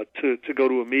York to go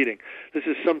to a meeting. This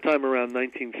is sometime around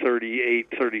 1938,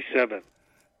 37.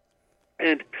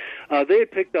 And they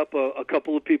had picked up a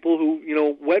couple of people who,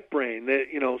 wet brain.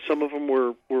 Some of them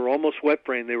were almost wet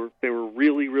brain. They were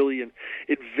really, really in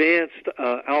advanced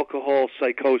alcohol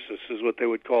psychosis is what they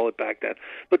would call it back then.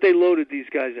 But they loaded these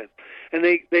guys in, and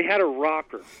they had a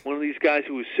rocker. One of these guys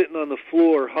who was sitting on the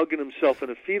floor, hugging himself in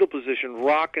a fetal position,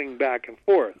 rocking back and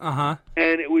forth. Uh-huh.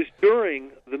 And it was during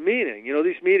the meeting.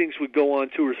 These meetings would go on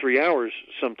 2 or 3 hours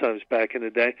sometimes back in the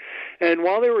day. And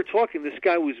while they were talking, this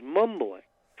guy was mumbling.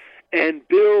 And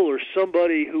Bill or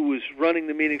somebody who was running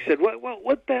the meeting said, "What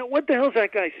the hell's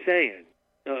that guy saying?"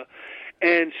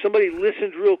 And somebody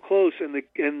listened real close, and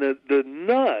the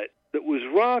nut that was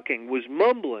rocking was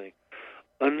mumbling,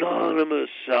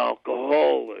 "Anonymous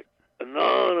alcoholic,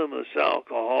 anonymous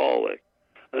alcoholic,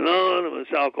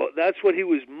 anonymous alcoholic." That's what he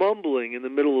was mumbling in the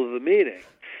middle of the meeting,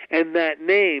 and that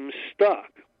name stuck.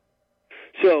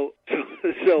 So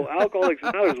Alcoholics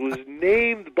Anonymous was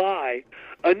named by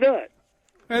a nut.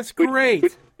 That's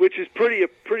great. Which is pretty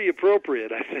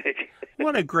appropriate, I think.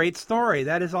 What a great story.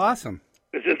 That is awesome.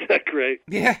 Isn't that great?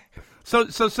 Yeah. So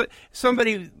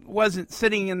somebody wasn't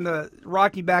sitting in the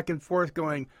rocking back and forth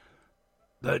going,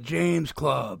 the James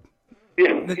Club.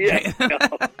 Yeah.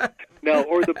 No,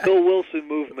 or the Bill Wilson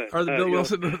movement. Or the Bill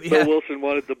Wilson movement. Bill Wilson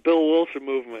wanted the Bill Wilson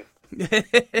movement.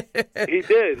 He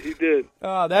did.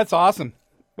 Oh, that's awesome.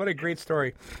 What a great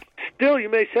story. Still, you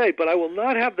may say, but I will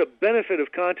not have the benefit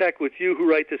of contact with you who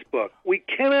write this book. We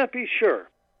cannot be sure.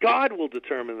 God will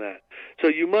determine that. So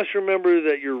you must remember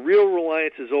that your real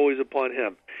reliance is always upon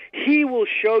Him. He will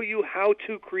show you how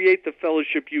to create the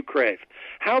fellowship you crave.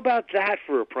 How about that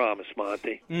for a promise,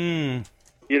 Monty?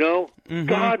 Mm-hmm.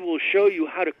 God will show you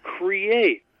how to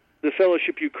create the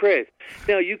fellowship you crave.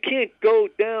 Now, you can't go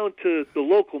down to the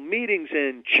local meetings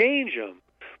and change them.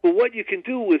 But what you can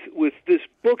do with this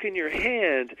book in your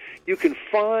hand, you can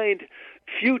find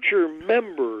future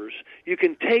members. You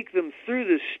can take them through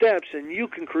the steps, and you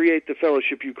can create the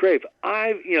fellowship you crave.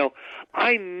 I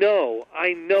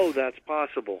know that's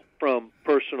possible from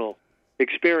personal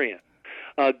experience.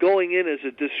 Going in as a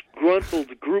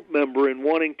disgruntled group member and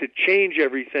wanting to change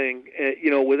everything,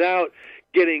 without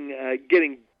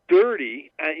getting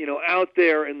dirty, out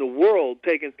there in the world,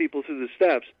 taking people through the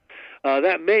steps.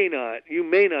 You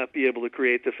may not be able to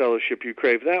create the fellowship you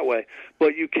crave that way,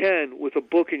 but you can with a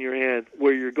book in your hand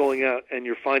where you're going out and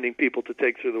you're finding people to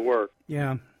take through the work.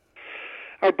 Yeah.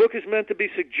 Our book is meant to be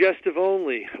suggestive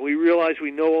only. We realize we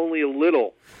know only a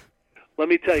little. Let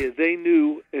me tell you, they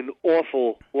knew an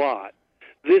awful lot.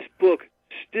 This book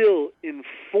still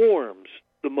informs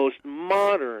the most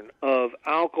modern of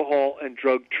alcohol and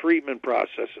drug treatment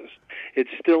processes. It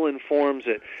still informs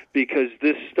it because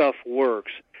this stuff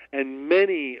works. And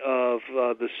many of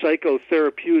the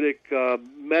psychotherapeutic,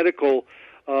 medical,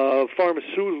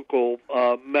 pharmaceutical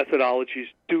methodologies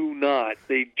do not.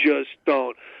 They just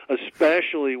don't,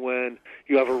 especially when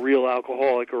you have a real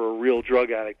alcoholic or a real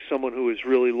drug addict, someone who has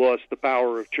really lost the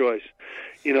power of choice.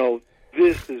 You know,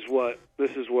 this is what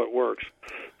works.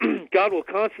 God will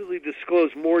constantly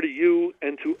disclose more to you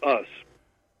and to us.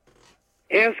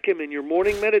 Ask him in your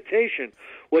morning meditation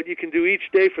what you can do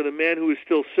each day for the man who is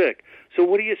still sick. So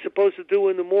what are you supposed to do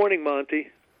in the morning, Monty?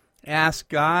 Ask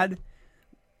God.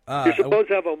 You're supposed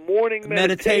to have a morning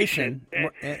meditation.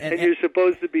 And you're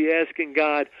supposed to be asking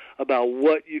God about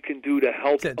what you can do to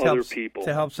help other people.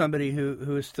 To help somebody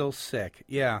who is still sick.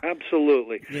 Yeah.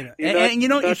 Absolutely.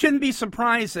 You shouldn't be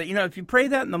surprised that, if you pray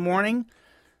that in the morning,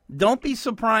 don't be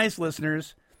surprised,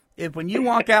 listeners, if when you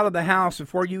walk out of the house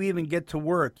before you even get to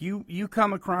work, you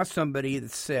come across somebody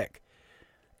that's sick.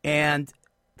 And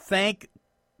thank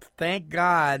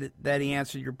God that he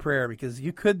answered your prayer, because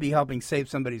you could be helping save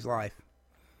somebody's life.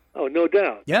 Oh, no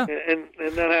doubt. Yeah. And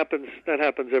that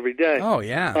happens every day. Oh,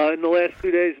 yeah. In the last 2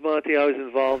 days, Monty, I was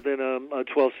involved in a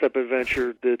 12-step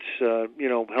adventure that's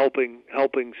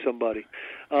helping somebody.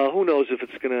 Who knows if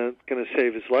it's gonna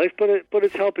save his life, but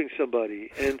it's helping somebody.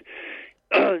 And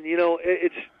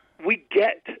we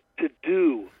get to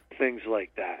do things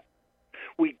like that.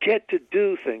 We get to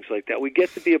do things like that. We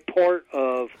get to be a part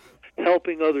of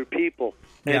helping other people.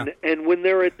 And when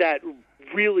they're at that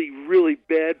really, really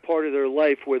bad part of their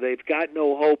life where they've got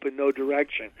no hope and no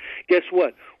direction, guess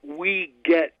what? We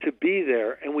get to be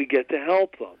there and we get to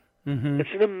help them. Mm-hmm.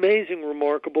 It's an amazing,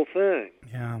 remarkable thing.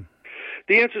 Yeah.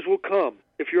 The answers will come.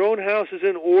 If your own house is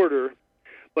in order,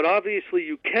 but obviously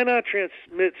you cannot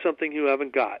transmit something you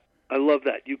haven't got. I love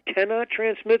that. You cannot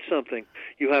transmit something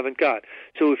you haven't got.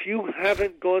 So if you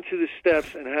haven't gone through the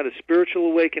steps and had a spiritual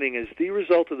awakening as the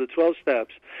result of the 12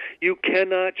 steps, you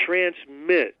cannot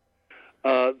transmit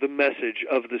the message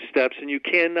of the steps, and you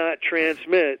cannot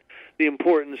transmit the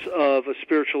importance of a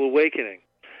spiritual awakening.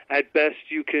 At best,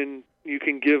 you can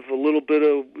give a little bit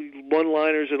of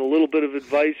one-liners and a little bit of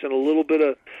advice and a little bit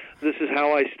of, this is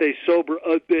how I stay sober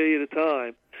a day at a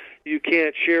time. You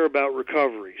can't share about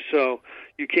recovery. So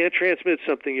you can't transmit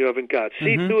something you haven't got.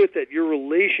 See to it that your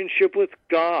relationship with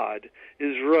God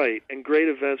is right, and great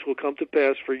events will come to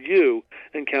pass for you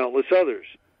and countless others.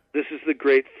 This is the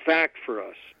great fact for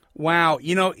us. Wow.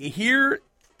 Here,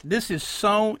 this is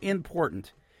so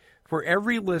important for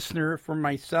every listener, for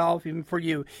myself, even for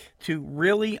you, to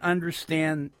really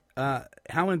understand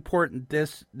how important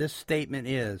this statement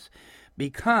is.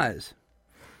 Because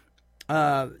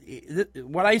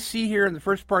what I see here in the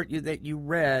first part that you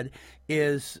read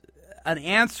is an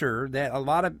answer that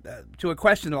to a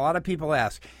question a lot of people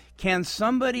ask. Can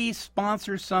somebody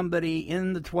sponsor somebody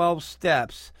in the 12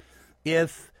 steps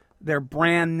if they're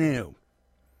brand new?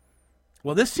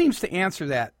 Well, this seems to answer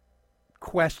that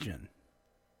question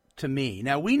to me.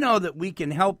 Now, we know that we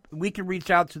can help. We can reach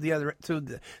out to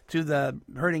the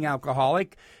hurting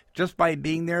alcoholic just by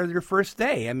being there their first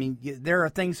day. I mean, there are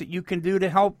things that you can do to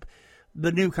help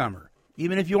the newcomer,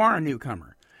 even if you are a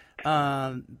newcomer.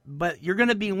 But you're going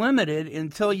to be limited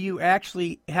until you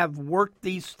actually have worked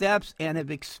these steps and have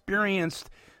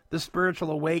experienced the spiritual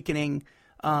awakening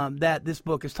that this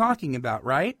book is talking about,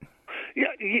 right? Yeah,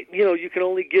 you can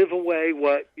only give away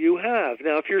what you have.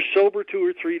 Now, if you're sober 2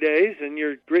 or 3 days and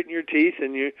you're gritting your teeth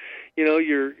and you're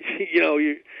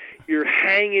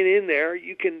hanging in there,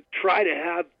 you can try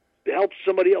to help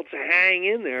somebody else hang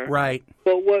in there. Right.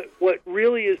 But what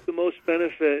really is the most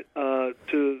benefit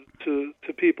to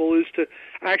people is to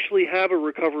actually have a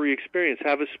recovery experience,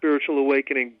 have a spiritual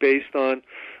awakening based on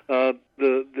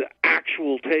the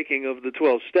actual taking of the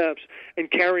 12 steps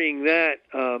and carrying that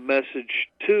message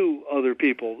to other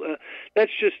people.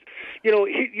 That's just,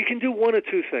 you can do one of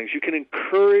two things. You can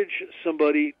encourage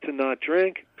somebody to not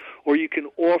drink, or you can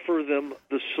offer them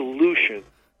the solution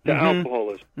to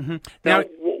alcoholism. Mm-hmm. Now,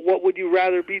 what would you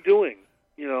rather be doing?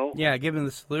 Yeah, given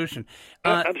the solution.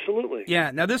 Absolutely. Yeah.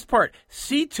 Now, this part,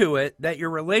 see to it that your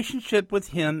relationship with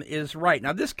him is right.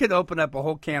 Now, this could open up a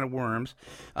whole can of worms,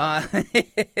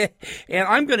 and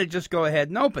I'm going to just go ahead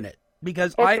and open it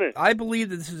because I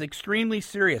believe that this is extremely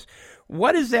serious.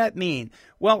 What does that mean?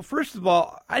 Well, first of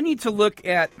all, I need to look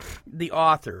at the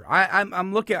author.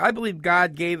 I'm looking. I believe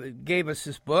God gave us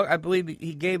this book. I believe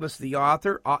He gave us the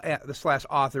author /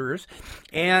 authors,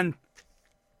 and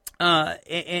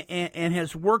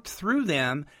has worked through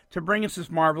them to bring us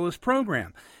this marvelous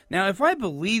program. Now, if I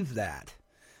believe that,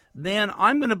 then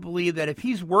I'm going to believe that if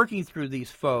he's working through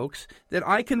these folks, that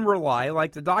I can rely,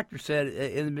 like the doctor said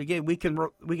in the beginning, we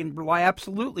can rely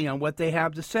absolutely on what they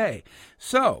have to say.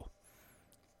 So,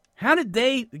 how did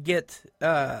they get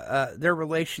their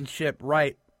relationship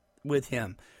right with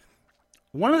him?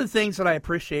 One of the things that I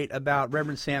appreciate about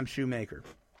Reverend Sam Shoemaker,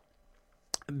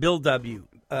 Bill W.,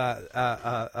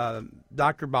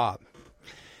 Dr. Bob,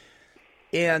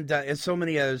 and so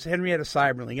many others, Henrietta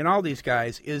Seiberling, and all these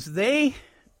guys, is they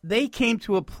came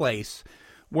to a place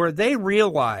where they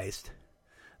realized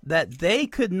that they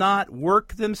could not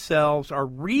work themselves or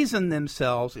reason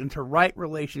themselves into right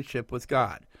relationship with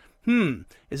God.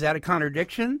 Is that a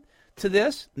contradiction to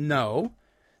this? No.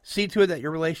 See to it that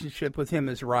your relationship with him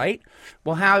is right.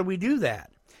 Well, how do we do that?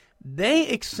 They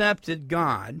accepted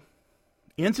God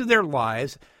into their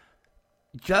lives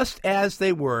just as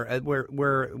they were,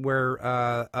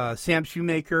 where Sam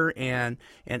Shoemaker and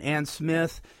Ann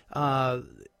Smith, they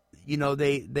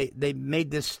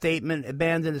made this statement: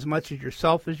 abandon as much of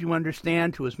yourself as you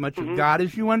understand to as much of God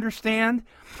as you understand.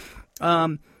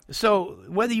 So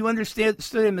whether you understood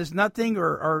him as nothing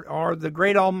or the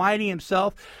great Almighty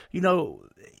himself,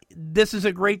 this is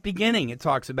a great beginning. It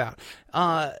talks about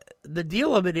the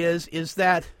deal of it is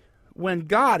that when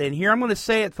God, and here I'm going to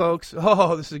say it, folks,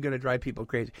 this is going to drive people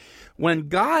crazy. When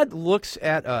God looks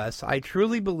at us, I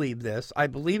truly believe this. I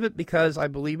believe it because I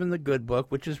believe in the good book,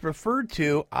 which is referred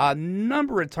to a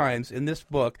number of times in this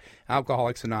book,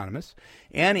 Alcoholics Anonymous,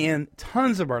 and in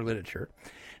tons of our literature.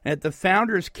 And the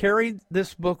founders carried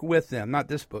this book with them, not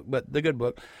this book, but the good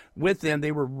book, with them.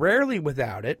 They were rarely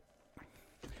without it.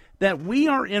 That we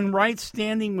are in right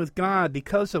standing with God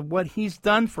because of what he's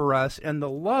done for us and the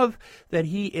love that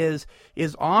he is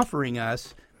offering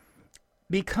us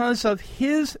because of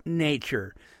his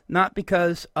nature, not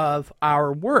because of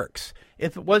our works.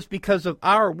 If it was because of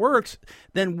our works,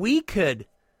 then we could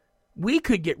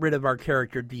get rid of our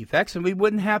character defects and we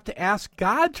wouldn't have to ask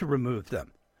God to remove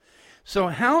them. So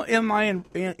how am I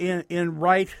in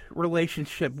right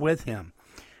relationship with him?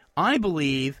 I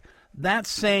believe that's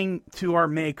saying to our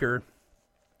Maker,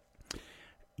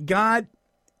 God,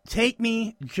 take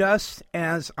me just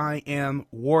as I am,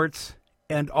 warts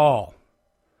and all.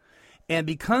 And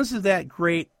because of that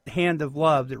great hand of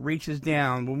love that reaches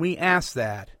down, when we ask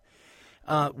that,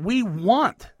 we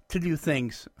want to do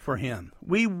things for him.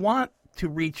 We want to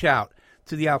reach out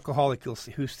to the alcoholic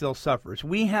who still suffers.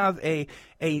 We have a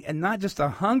not just a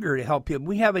hunger to help people.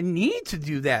 We have a need to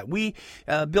do that.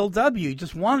 Bill W.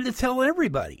 just wanted to tell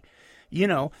everybody.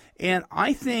 And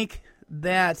I think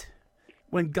that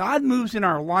when God moves in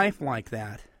our life like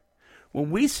that,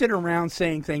 when we sit around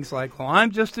saying things like, well,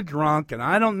 I'm just a drunk and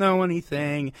I don't know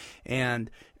anything,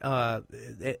 and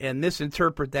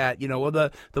misinterpret that, well,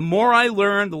 the more I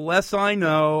learn, the less I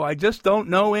know, I just don't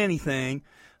know anything.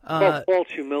 False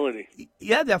humility.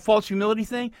 Yeah, that false humility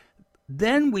thing.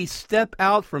 Then we step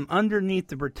out from underneath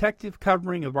the protective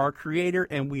covering of our Creator,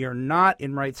 and we are not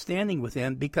in right standing with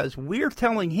him because we're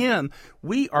telling him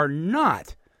we are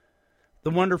not the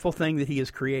wonderful thing that he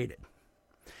has created.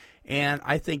 And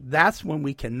I think that's when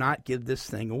we cannot give this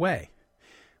thing away.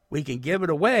 We can give it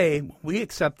away when we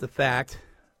accept the fact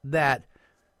that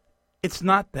it's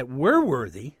not that we're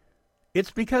worthy,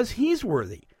 it's because he's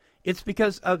worthy. It's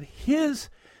because of his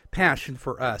passion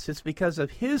for us. It's because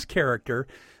of his character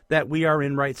that we are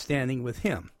in right standing with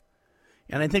him.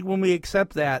 And I think when we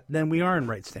accept that, then we are in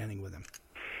right standing with him.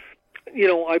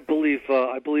 I believe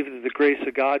that the grace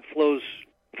of God flows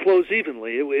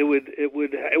evenly. It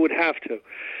would have to.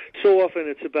 So often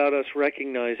it's about us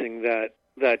recognizing that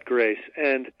grace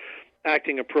and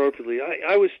acting appropriately.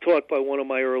 I was taught by one of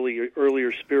my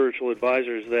earlier spiritual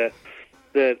advisors that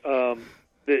I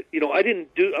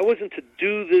wasn't to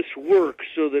do this work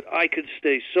so that I could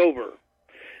stay sober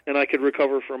and I could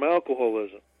recover from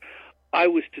alcoholism. I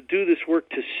was to do this work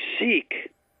to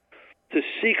seek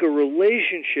a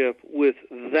relationship with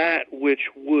that which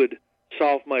would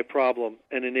solve my problem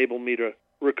and enable me to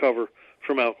recover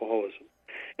from alcoholism.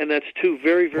 And that's two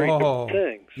very, very different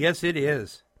things. Yes, it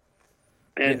is.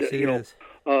 And yes, it is.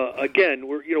 Again,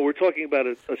 we're talking about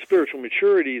a spiritual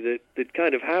maturity that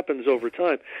kind of happens over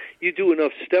time. You do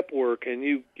enough step work, and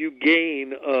you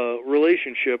gain a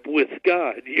relationship with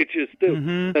God. You just do.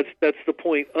 Mm-hmm. That's the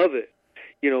point of it.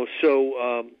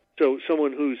 So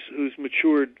someone who's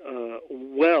matured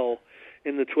well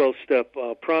in the 12-step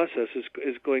process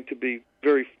is going to be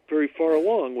very, very far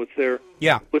along with their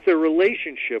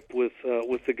relationship with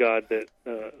the God that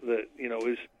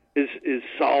is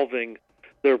solving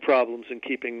their problems and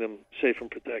keeping them safe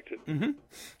and protected. Mm-hmm.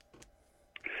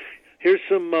 Here's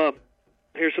some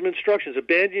instructions.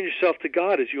 Abandon yourself to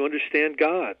God as you understand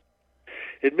God.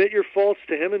 Admit your faults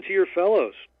to him and to your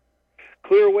fellows.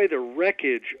 Clear away the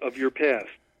wreckage of your past.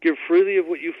 Give freely of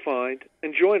what you find,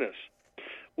 and join us.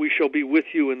 We shall be with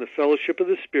you in the fellowship of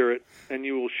the Spirit, and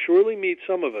you will surely meet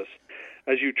some of us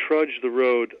as you trudge the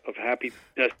road of happy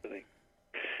destiny.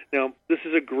 Now, this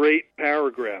is a great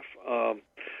paragraph.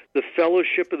 The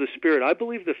fellowship of the Spirit. I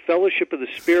believe the fellowship of the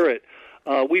Spirit,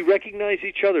 we recognize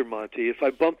each other, Monty. If I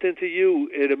bumped into you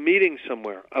at a meeting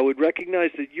somewhere, I would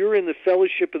recognize that you're in the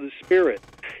fellowship of the Spirit.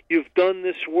 You've done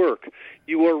this work.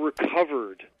 You are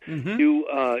recovered. Mm-hmm.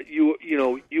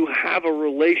 You have a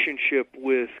relationship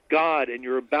with God, and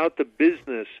you're about the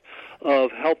business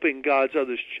of helping God's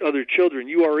other children.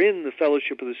 You are in the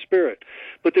fellowship of the Spirit.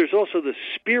 But there's also the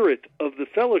spirit of the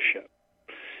fellowship.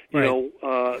 Right.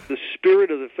 The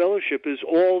spirit of the fellowship is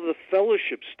all the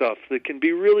fellowship stuff that can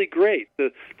be really great.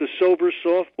 The sober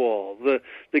softball,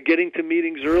 the getting to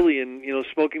meetings early and,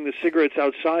 smoking the cigarettes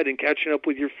outside and catching up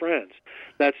with your friends.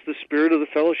 That's the spirit of the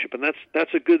fellowship, and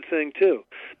that's a good thing too.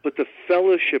 But the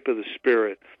fellowship of the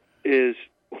Spirit is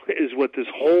what this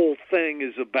whole thing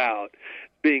is about,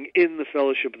 being in the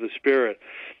fellowship of the Spirit.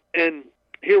 And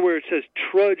here where it says,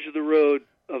 trudge the road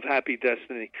of happy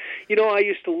destiny. I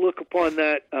used to look upon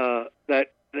that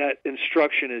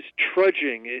instruction as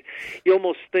trudging. You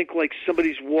almost think like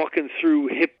somebody's walking through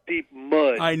hip-deep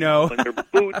mud. I know. And their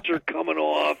boots are coming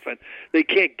off and they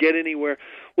can't get anywhere.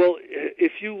 Well,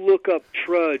 if you look up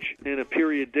trudge in a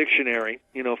period dictionary,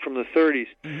 from the 30s,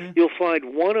 mm-hmm. you'll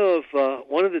find one of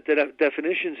the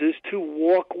definitions is to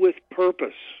walk with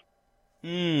purpose.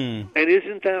 Mm. And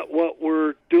isn't that what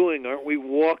we're doing? Aren't we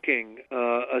walking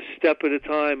a step at a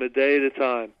time, a day at a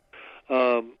time?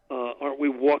 Aren't we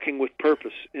walking with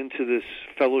purpose into this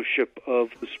fellowship of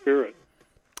the Spirit?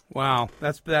 Wow,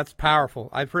 that's powerful.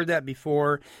 I've heard that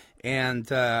before, and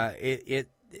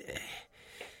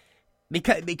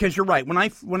because you're right. When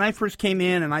I first came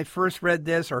in and I first read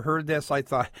this or heard this, I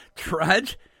thought,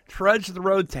 trudge the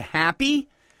road to happy,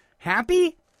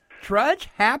 trudge,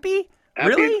 happy.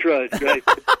 Really? Happy trudge, right?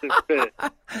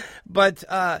 But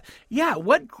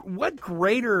what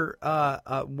greater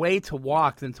way to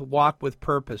walk than to walk with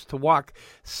purpose, to walk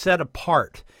set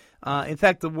apart. In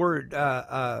fact, the word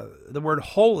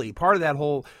holy, part of that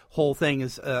whole thing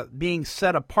is being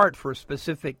set apart for a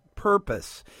specific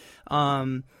purpose.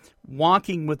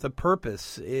 Walking with a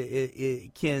purpose,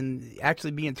 it can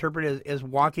actually be interpreted as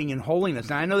walking in holiness.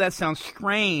 Now, I know that sounds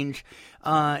strange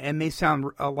and may sound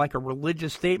like a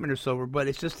religious statement or so, but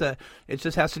it just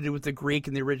has to do with the Greek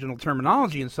and the original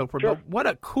terminology and so forth. Sure. But what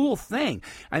a cool thing!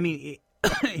 I mean,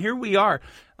 here we are.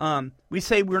 We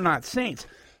say we're not saints.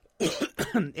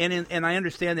 And I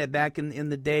understand that back in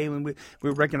the day when we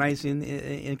were recognizing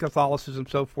in Catholicism and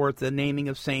so forth the naming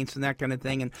of saints and that kind of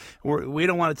thing, and we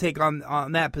don't want to take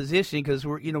on that position because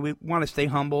we want to stay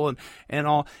humble and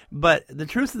all. But the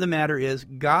truth of the matter is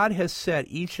God has set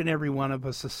each and every one of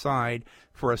us aside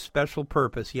for a special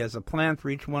purpose. He has a plan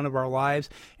for each one of our lives,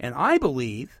 and I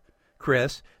believe,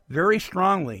 Chris, very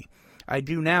strongly, I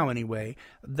do now anyway,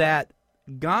 that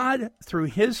God through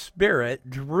His Spirit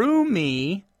drew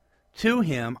me to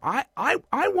Him. I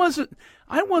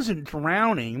wasn't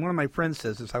drowning. One of my friends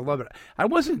says this. I love it. I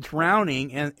wasn't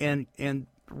drowning and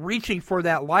reaching for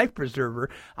that life preserver.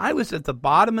 I was at the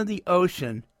bottom of the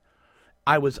ocean.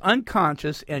 I was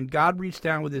unconscious, and God reached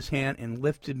down with His hand and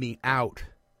lifted me out.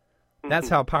 That's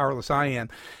how powerless I am,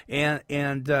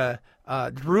 and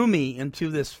drew me into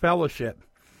this fellowship.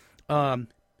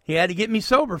 He had to get me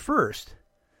sober first.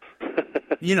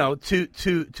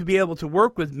 To be able to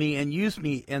work with me and use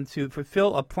me and to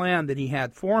fulfill a plan that He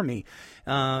had for me.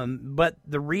 But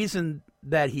the reason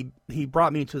that he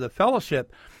brought me into the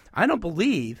fellowship, I don't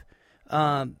believe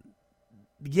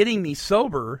getting me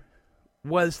sober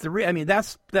was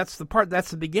that's the part, that's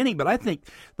the beginning. But I think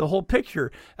the whole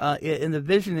picture in the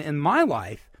vision in my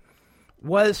life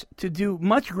was to do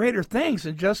much greater things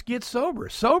than just get sober.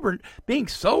 Being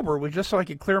sober was just so I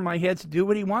could clear my head to do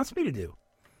what He wants me to do.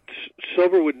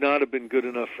 Sober would not have been good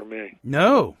enough for me.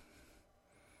 No.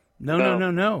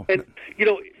 And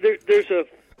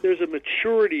there's a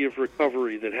maturity of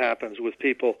recovery that happens with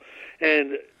people,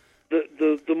 and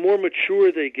the more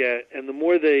mature they get, and the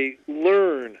more they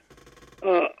learn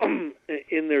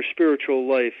in their spiritual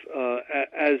life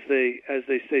as they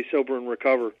stay sober and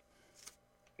recover,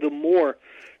 the more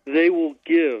they will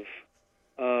give.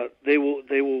 They will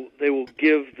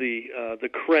give the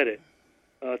credit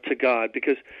to God,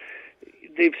 because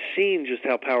they've seen just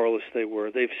how powerless they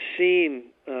were. They've seen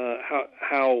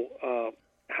how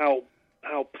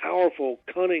powerful,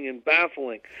 cunning, and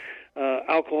baffling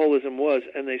alcoholism was,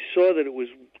 and they saw that it was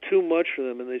too much for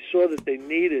them, and they saw that they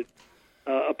needed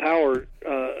a power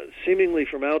seemingly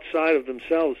from outside of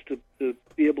themselves to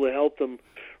be able to help them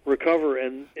recover,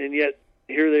 and yet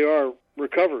here they are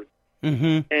recovered.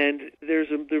 Mm-hmm. And there's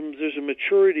a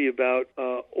maturity about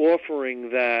offering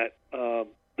that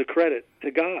the credit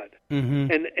to God,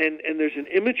 Mm-hmm. and there's an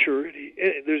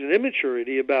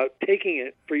immaturity about taking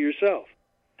it for yourself.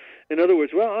 In other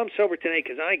words, well, I'm sober today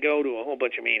because I go to a whole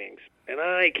bunch of meetings and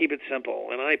I keep it simple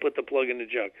and I put the plug in the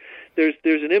jug. There's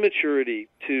an immaturity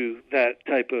to that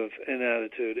type of an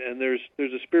attitude, and there's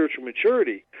a spiritual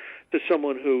maturity to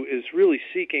someone who is really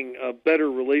seeking a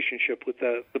better relationship with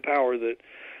the power that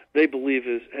they believe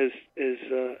has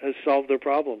solved their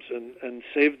problems and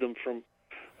saved them from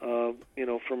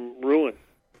from ruin.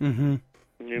 Mm-hmm.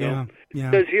 Yeah. Yeah.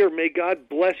 It says here, may God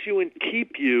bless you and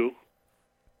keep you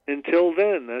until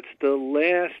then. That's the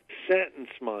last sentence,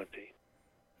 Monty.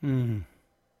 Mm.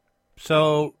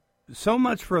 So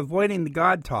much for avoiding the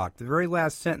God talk. The very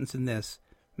last sentence in this,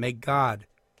 may God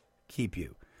keep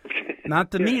you. Not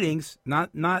the meetings,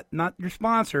 not your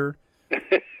sponsor,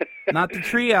 not the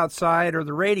tree outside or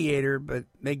the radiator, but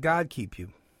may God keep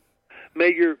you.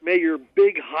 May your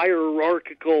big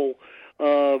hierarchical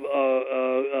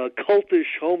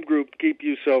cultish home group keep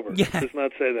you sober. Yeah. Does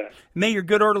not say that. May your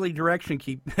good orderly direction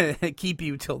keep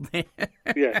you till then.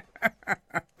 Yeah.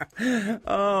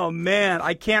 Oh man,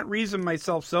 I can't reason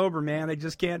myself sober, man. I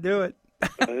just can't do it.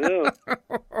 I know.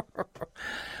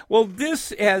 Well,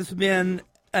 this has been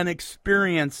an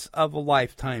experience of a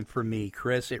lifetime for me,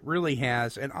 Chris. It really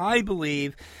has, and I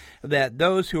believe that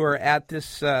those who are at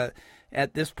this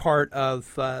part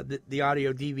of the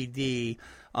audio DVD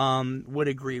would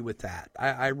agree with that.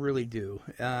 I really do.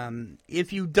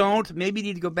 If you don't, maybe you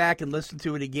need to go back and listen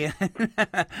to it again.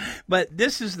 But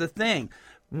this is the thing.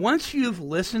 Once you've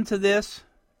listened to this,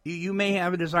 you may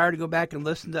have a desire to go back and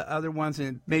listen to other ones,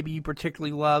 and maybe you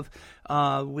particularly love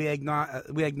We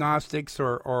Agnostics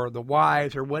or The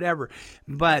Wives or whatever.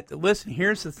 But listen,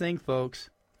 here's the thing, folks.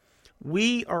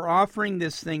 We are offering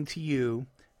this thing to you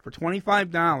for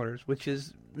 $25, which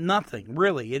is nothing,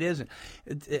 really. It isn't.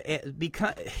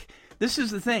 Because this is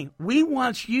the thing. We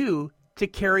want you to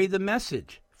carry the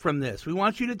message from this. We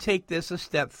want you to take this a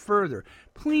step further.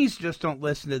 Please just don't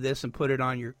listen to this and put it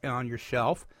on your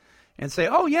shelf and say,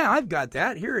 oh, yeah, I've got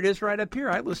that. Here it is right up here.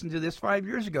 I listened to this 5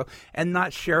 years ago, and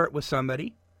not share it with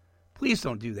somebody. Please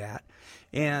don't do that.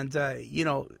 And,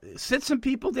 sit some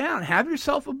people down. Have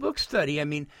yourself a book study. I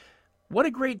mean, what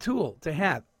a great tool to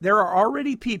have. There are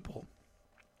already people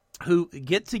who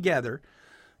get together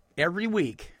every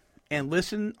week and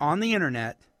listen on the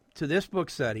internet to this book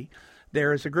study.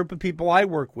 There is a group of people I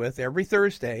work with every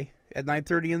Thursday at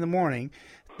 9:30 in the morning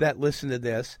that listen to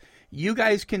this. You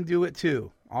guys can do it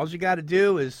too. All you got to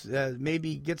do is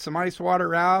maybe get some ice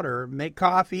water out or make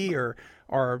coffee or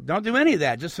don't do any of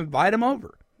that. Just invite them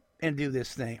over and do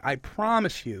this thing. I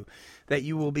promise you that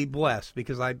you will be blessed,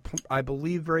 because I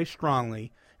believe very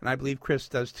strongly, and I believe Chris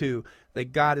does too,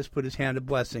 that God has put his hand of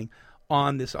blessing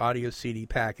on this audio CD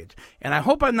package. And I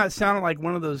hope I'm not sounding like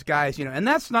one of those guys, and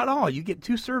that's not all. You get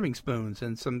 2 serving spoons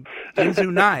and some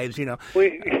Ginsu knives, We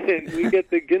get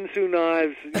the Ginsu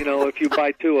knives, if you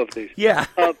buy 2 of these. Yeah.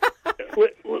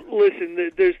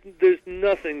 Listen, there's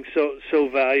nothing so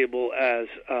valuable as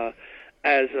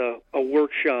a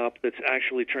workshop that's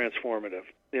actually transformative.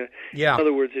 Yeah. In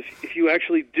other words, if you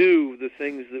actually do the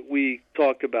things that we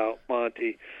talked about,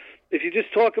 Monty, if you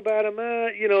just talk about them,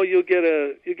 you'll get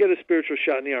a spiritual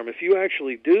shot in the arm. If you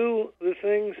actually do the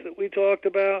things that we talked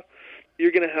about,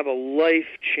 you're going to have a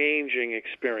life-changing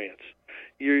experience.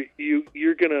 You're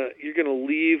gonna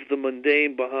leave the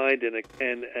mundane behind and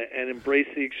embrace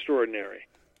the extraordinary.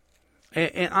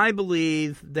 And I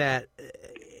believe that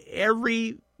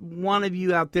every one of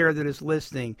you out there that is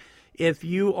listening, if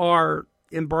you are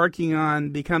embarking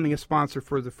on becoming a sponsor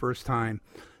for the first time,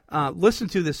 listen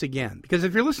to this again. Because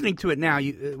if you're listening to it now,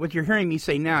 what you're hearing me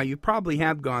say now, you probably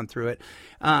have gone through it.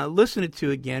 Listen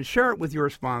to it again. Share it with your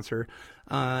sponsor.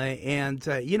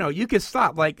 You can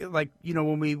stop. Like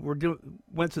when we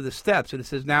went to the steps, and it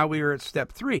says now we are at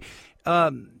step 3.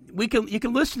 You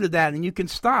can listen to that, and you can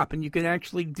stop, and you can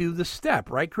actually do the step.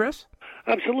 Right, Chris?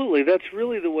 Absolutely. That's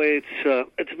really the way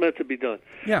it's meant to be done.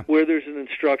 Yeah. Where there's an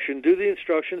instruction, do the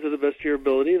instructions to the best of your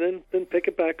ability, then pick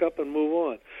it back up and move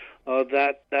on.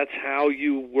 That's how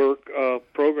you work a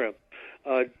program.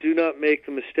 Do not make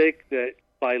the mistake that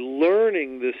by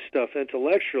learning this stuff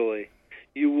intellectually,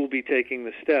 you will be taking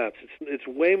the steps. It's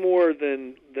way more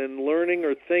than learning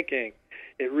or thinking.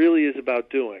 It really is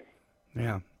about doing.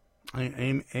 Yeah.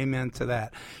 Amen to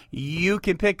that. You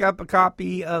can pick up a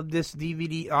copy of this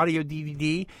audio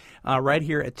DVD, right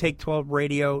here at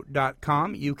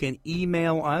Take12Radio.com. You can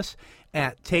email us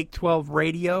at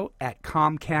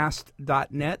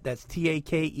take12radio@comcast.net. That's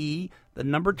TAKE, the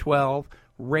number 12,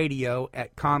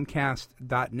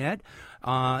 radio@comcast.net.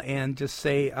 And just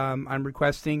say I'm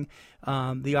requesting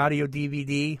the audio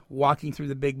DVD, Walking Through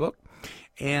the Big Book.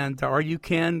 Or you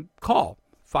can call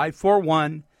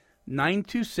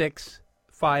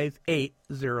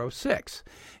 541-926-5806.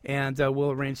 And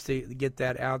we'll arrange to get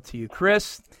that out to you.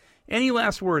 Chris, any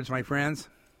last words, my friend?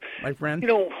 You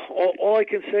know, all I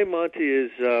can say, Monty, is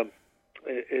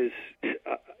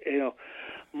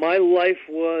my life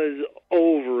was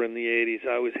over in the 80s.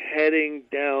 I was heading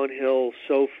downhill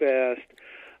so fast.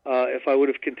 If I would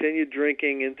have continued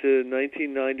drinking into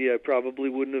 1990, I probably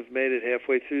wouldn't have made it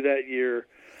halfway through that year.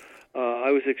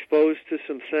 I was exposed to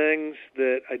some things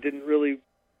that I didn't really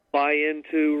buy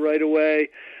into right away.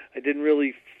 I didn't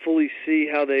really fully see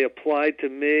how they applied to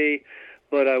me,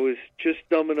 but I was just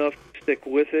dumb enough to stick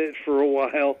with it for a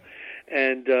while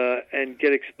and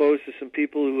get exposed to some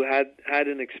people who had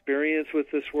an experience with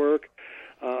this work.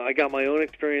 I got my own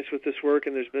experience with this work,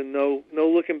 and there's been no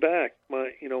looking back.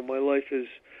 My life is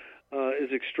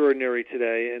extraordinary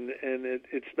today, and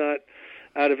it's not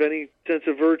out of any sense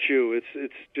of virtue.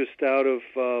 It's just out of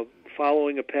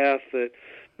following a path that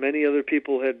many other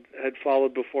people had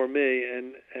followed before me,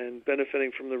 and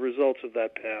benefiting from the results of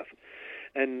that path.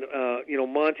 And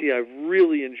Monty, I've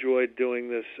really enjoyed doing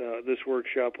this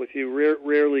workshop with you.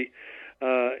 Rarely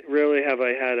have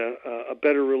I had a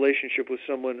better relationship with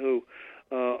someone who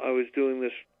I was doing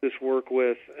this work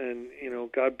with, and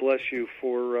God bless you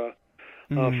for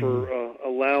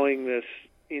allowing this,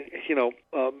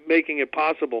 making it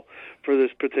possible for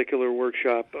this particular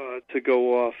workshop to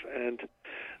go off. And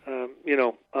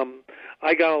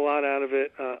I got a lot out of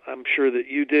it. I'm sure that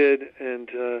you did,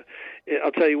 and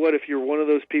I'll tell you what, if you're one of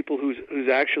those people who's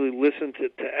actually listened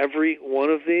to every one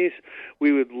of these,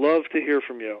 we would love to hear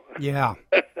from you. Yeah.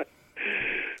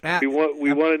 We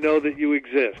want to know that you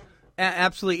exist.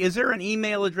 Absolutely. Is there an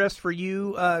email address for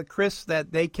you, Chris,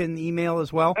 that they can email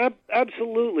as well?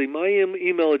 Absolutely. My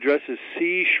email address is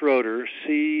cschroeder,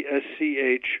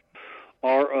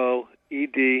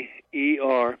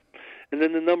 CSCHROEDER, and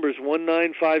then the number is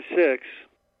 1956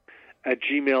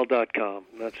 @gmail.com.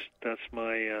 That's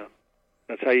my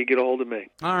that's how you get a hold of me.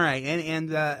 All right, and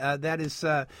that is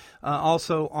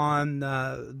also on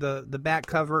the back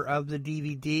cover of the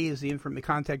DVD is the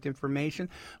contact information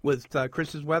with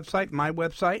Chris's website, my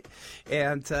website,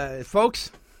 and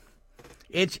folks,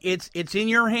 it's in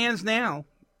your hands now.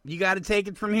 You got to take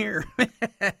it from here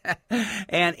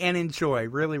and enjoy,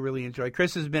 really enjoy.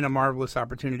 Chris has been a marvelous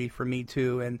opportunity for me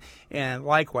too, and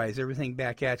likewise, everything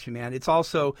back at you, man. It's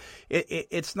also,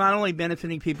 it's not only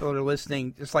benefiting people that are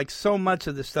listening, just like so much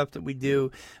of the stuff that we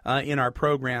do in our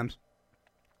programs,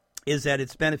 is that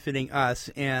it's benefiting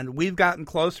us, and we've gotten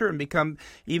closer and become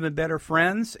even better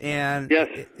friends, and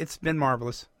yes. It's been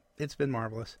marvelous. It's been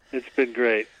marvelous. It's been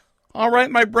great. All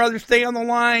right, my brother, stay on the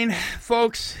line.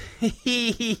 Folks,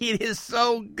 it is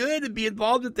so good to be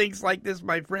involved in things like this,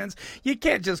 my friends. You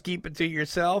can't just keep it to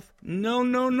yourself.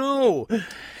 No.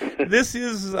 This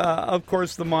is, of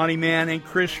course, the Monty Man and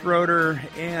Chris Schroeder,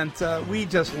 and we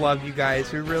just love you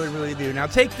guys. We really do. Now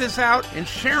take this out and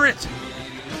share it.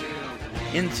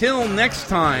 Until next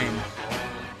time.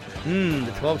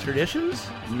 The 12 traditions?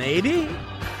 Maybe?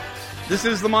 This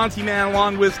is the Monty Man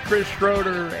along with Chris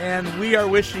Schroeder, and we are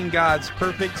wishing God's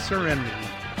perfect serenity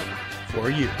for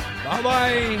you.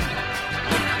 Bye-bye.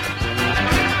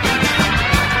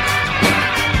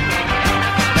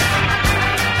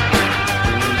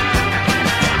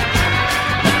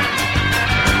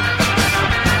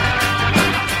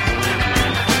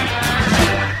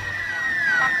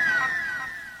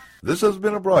 This has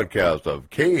been a broadcast of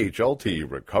KHLT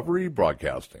Recovery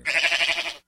Broadcasting.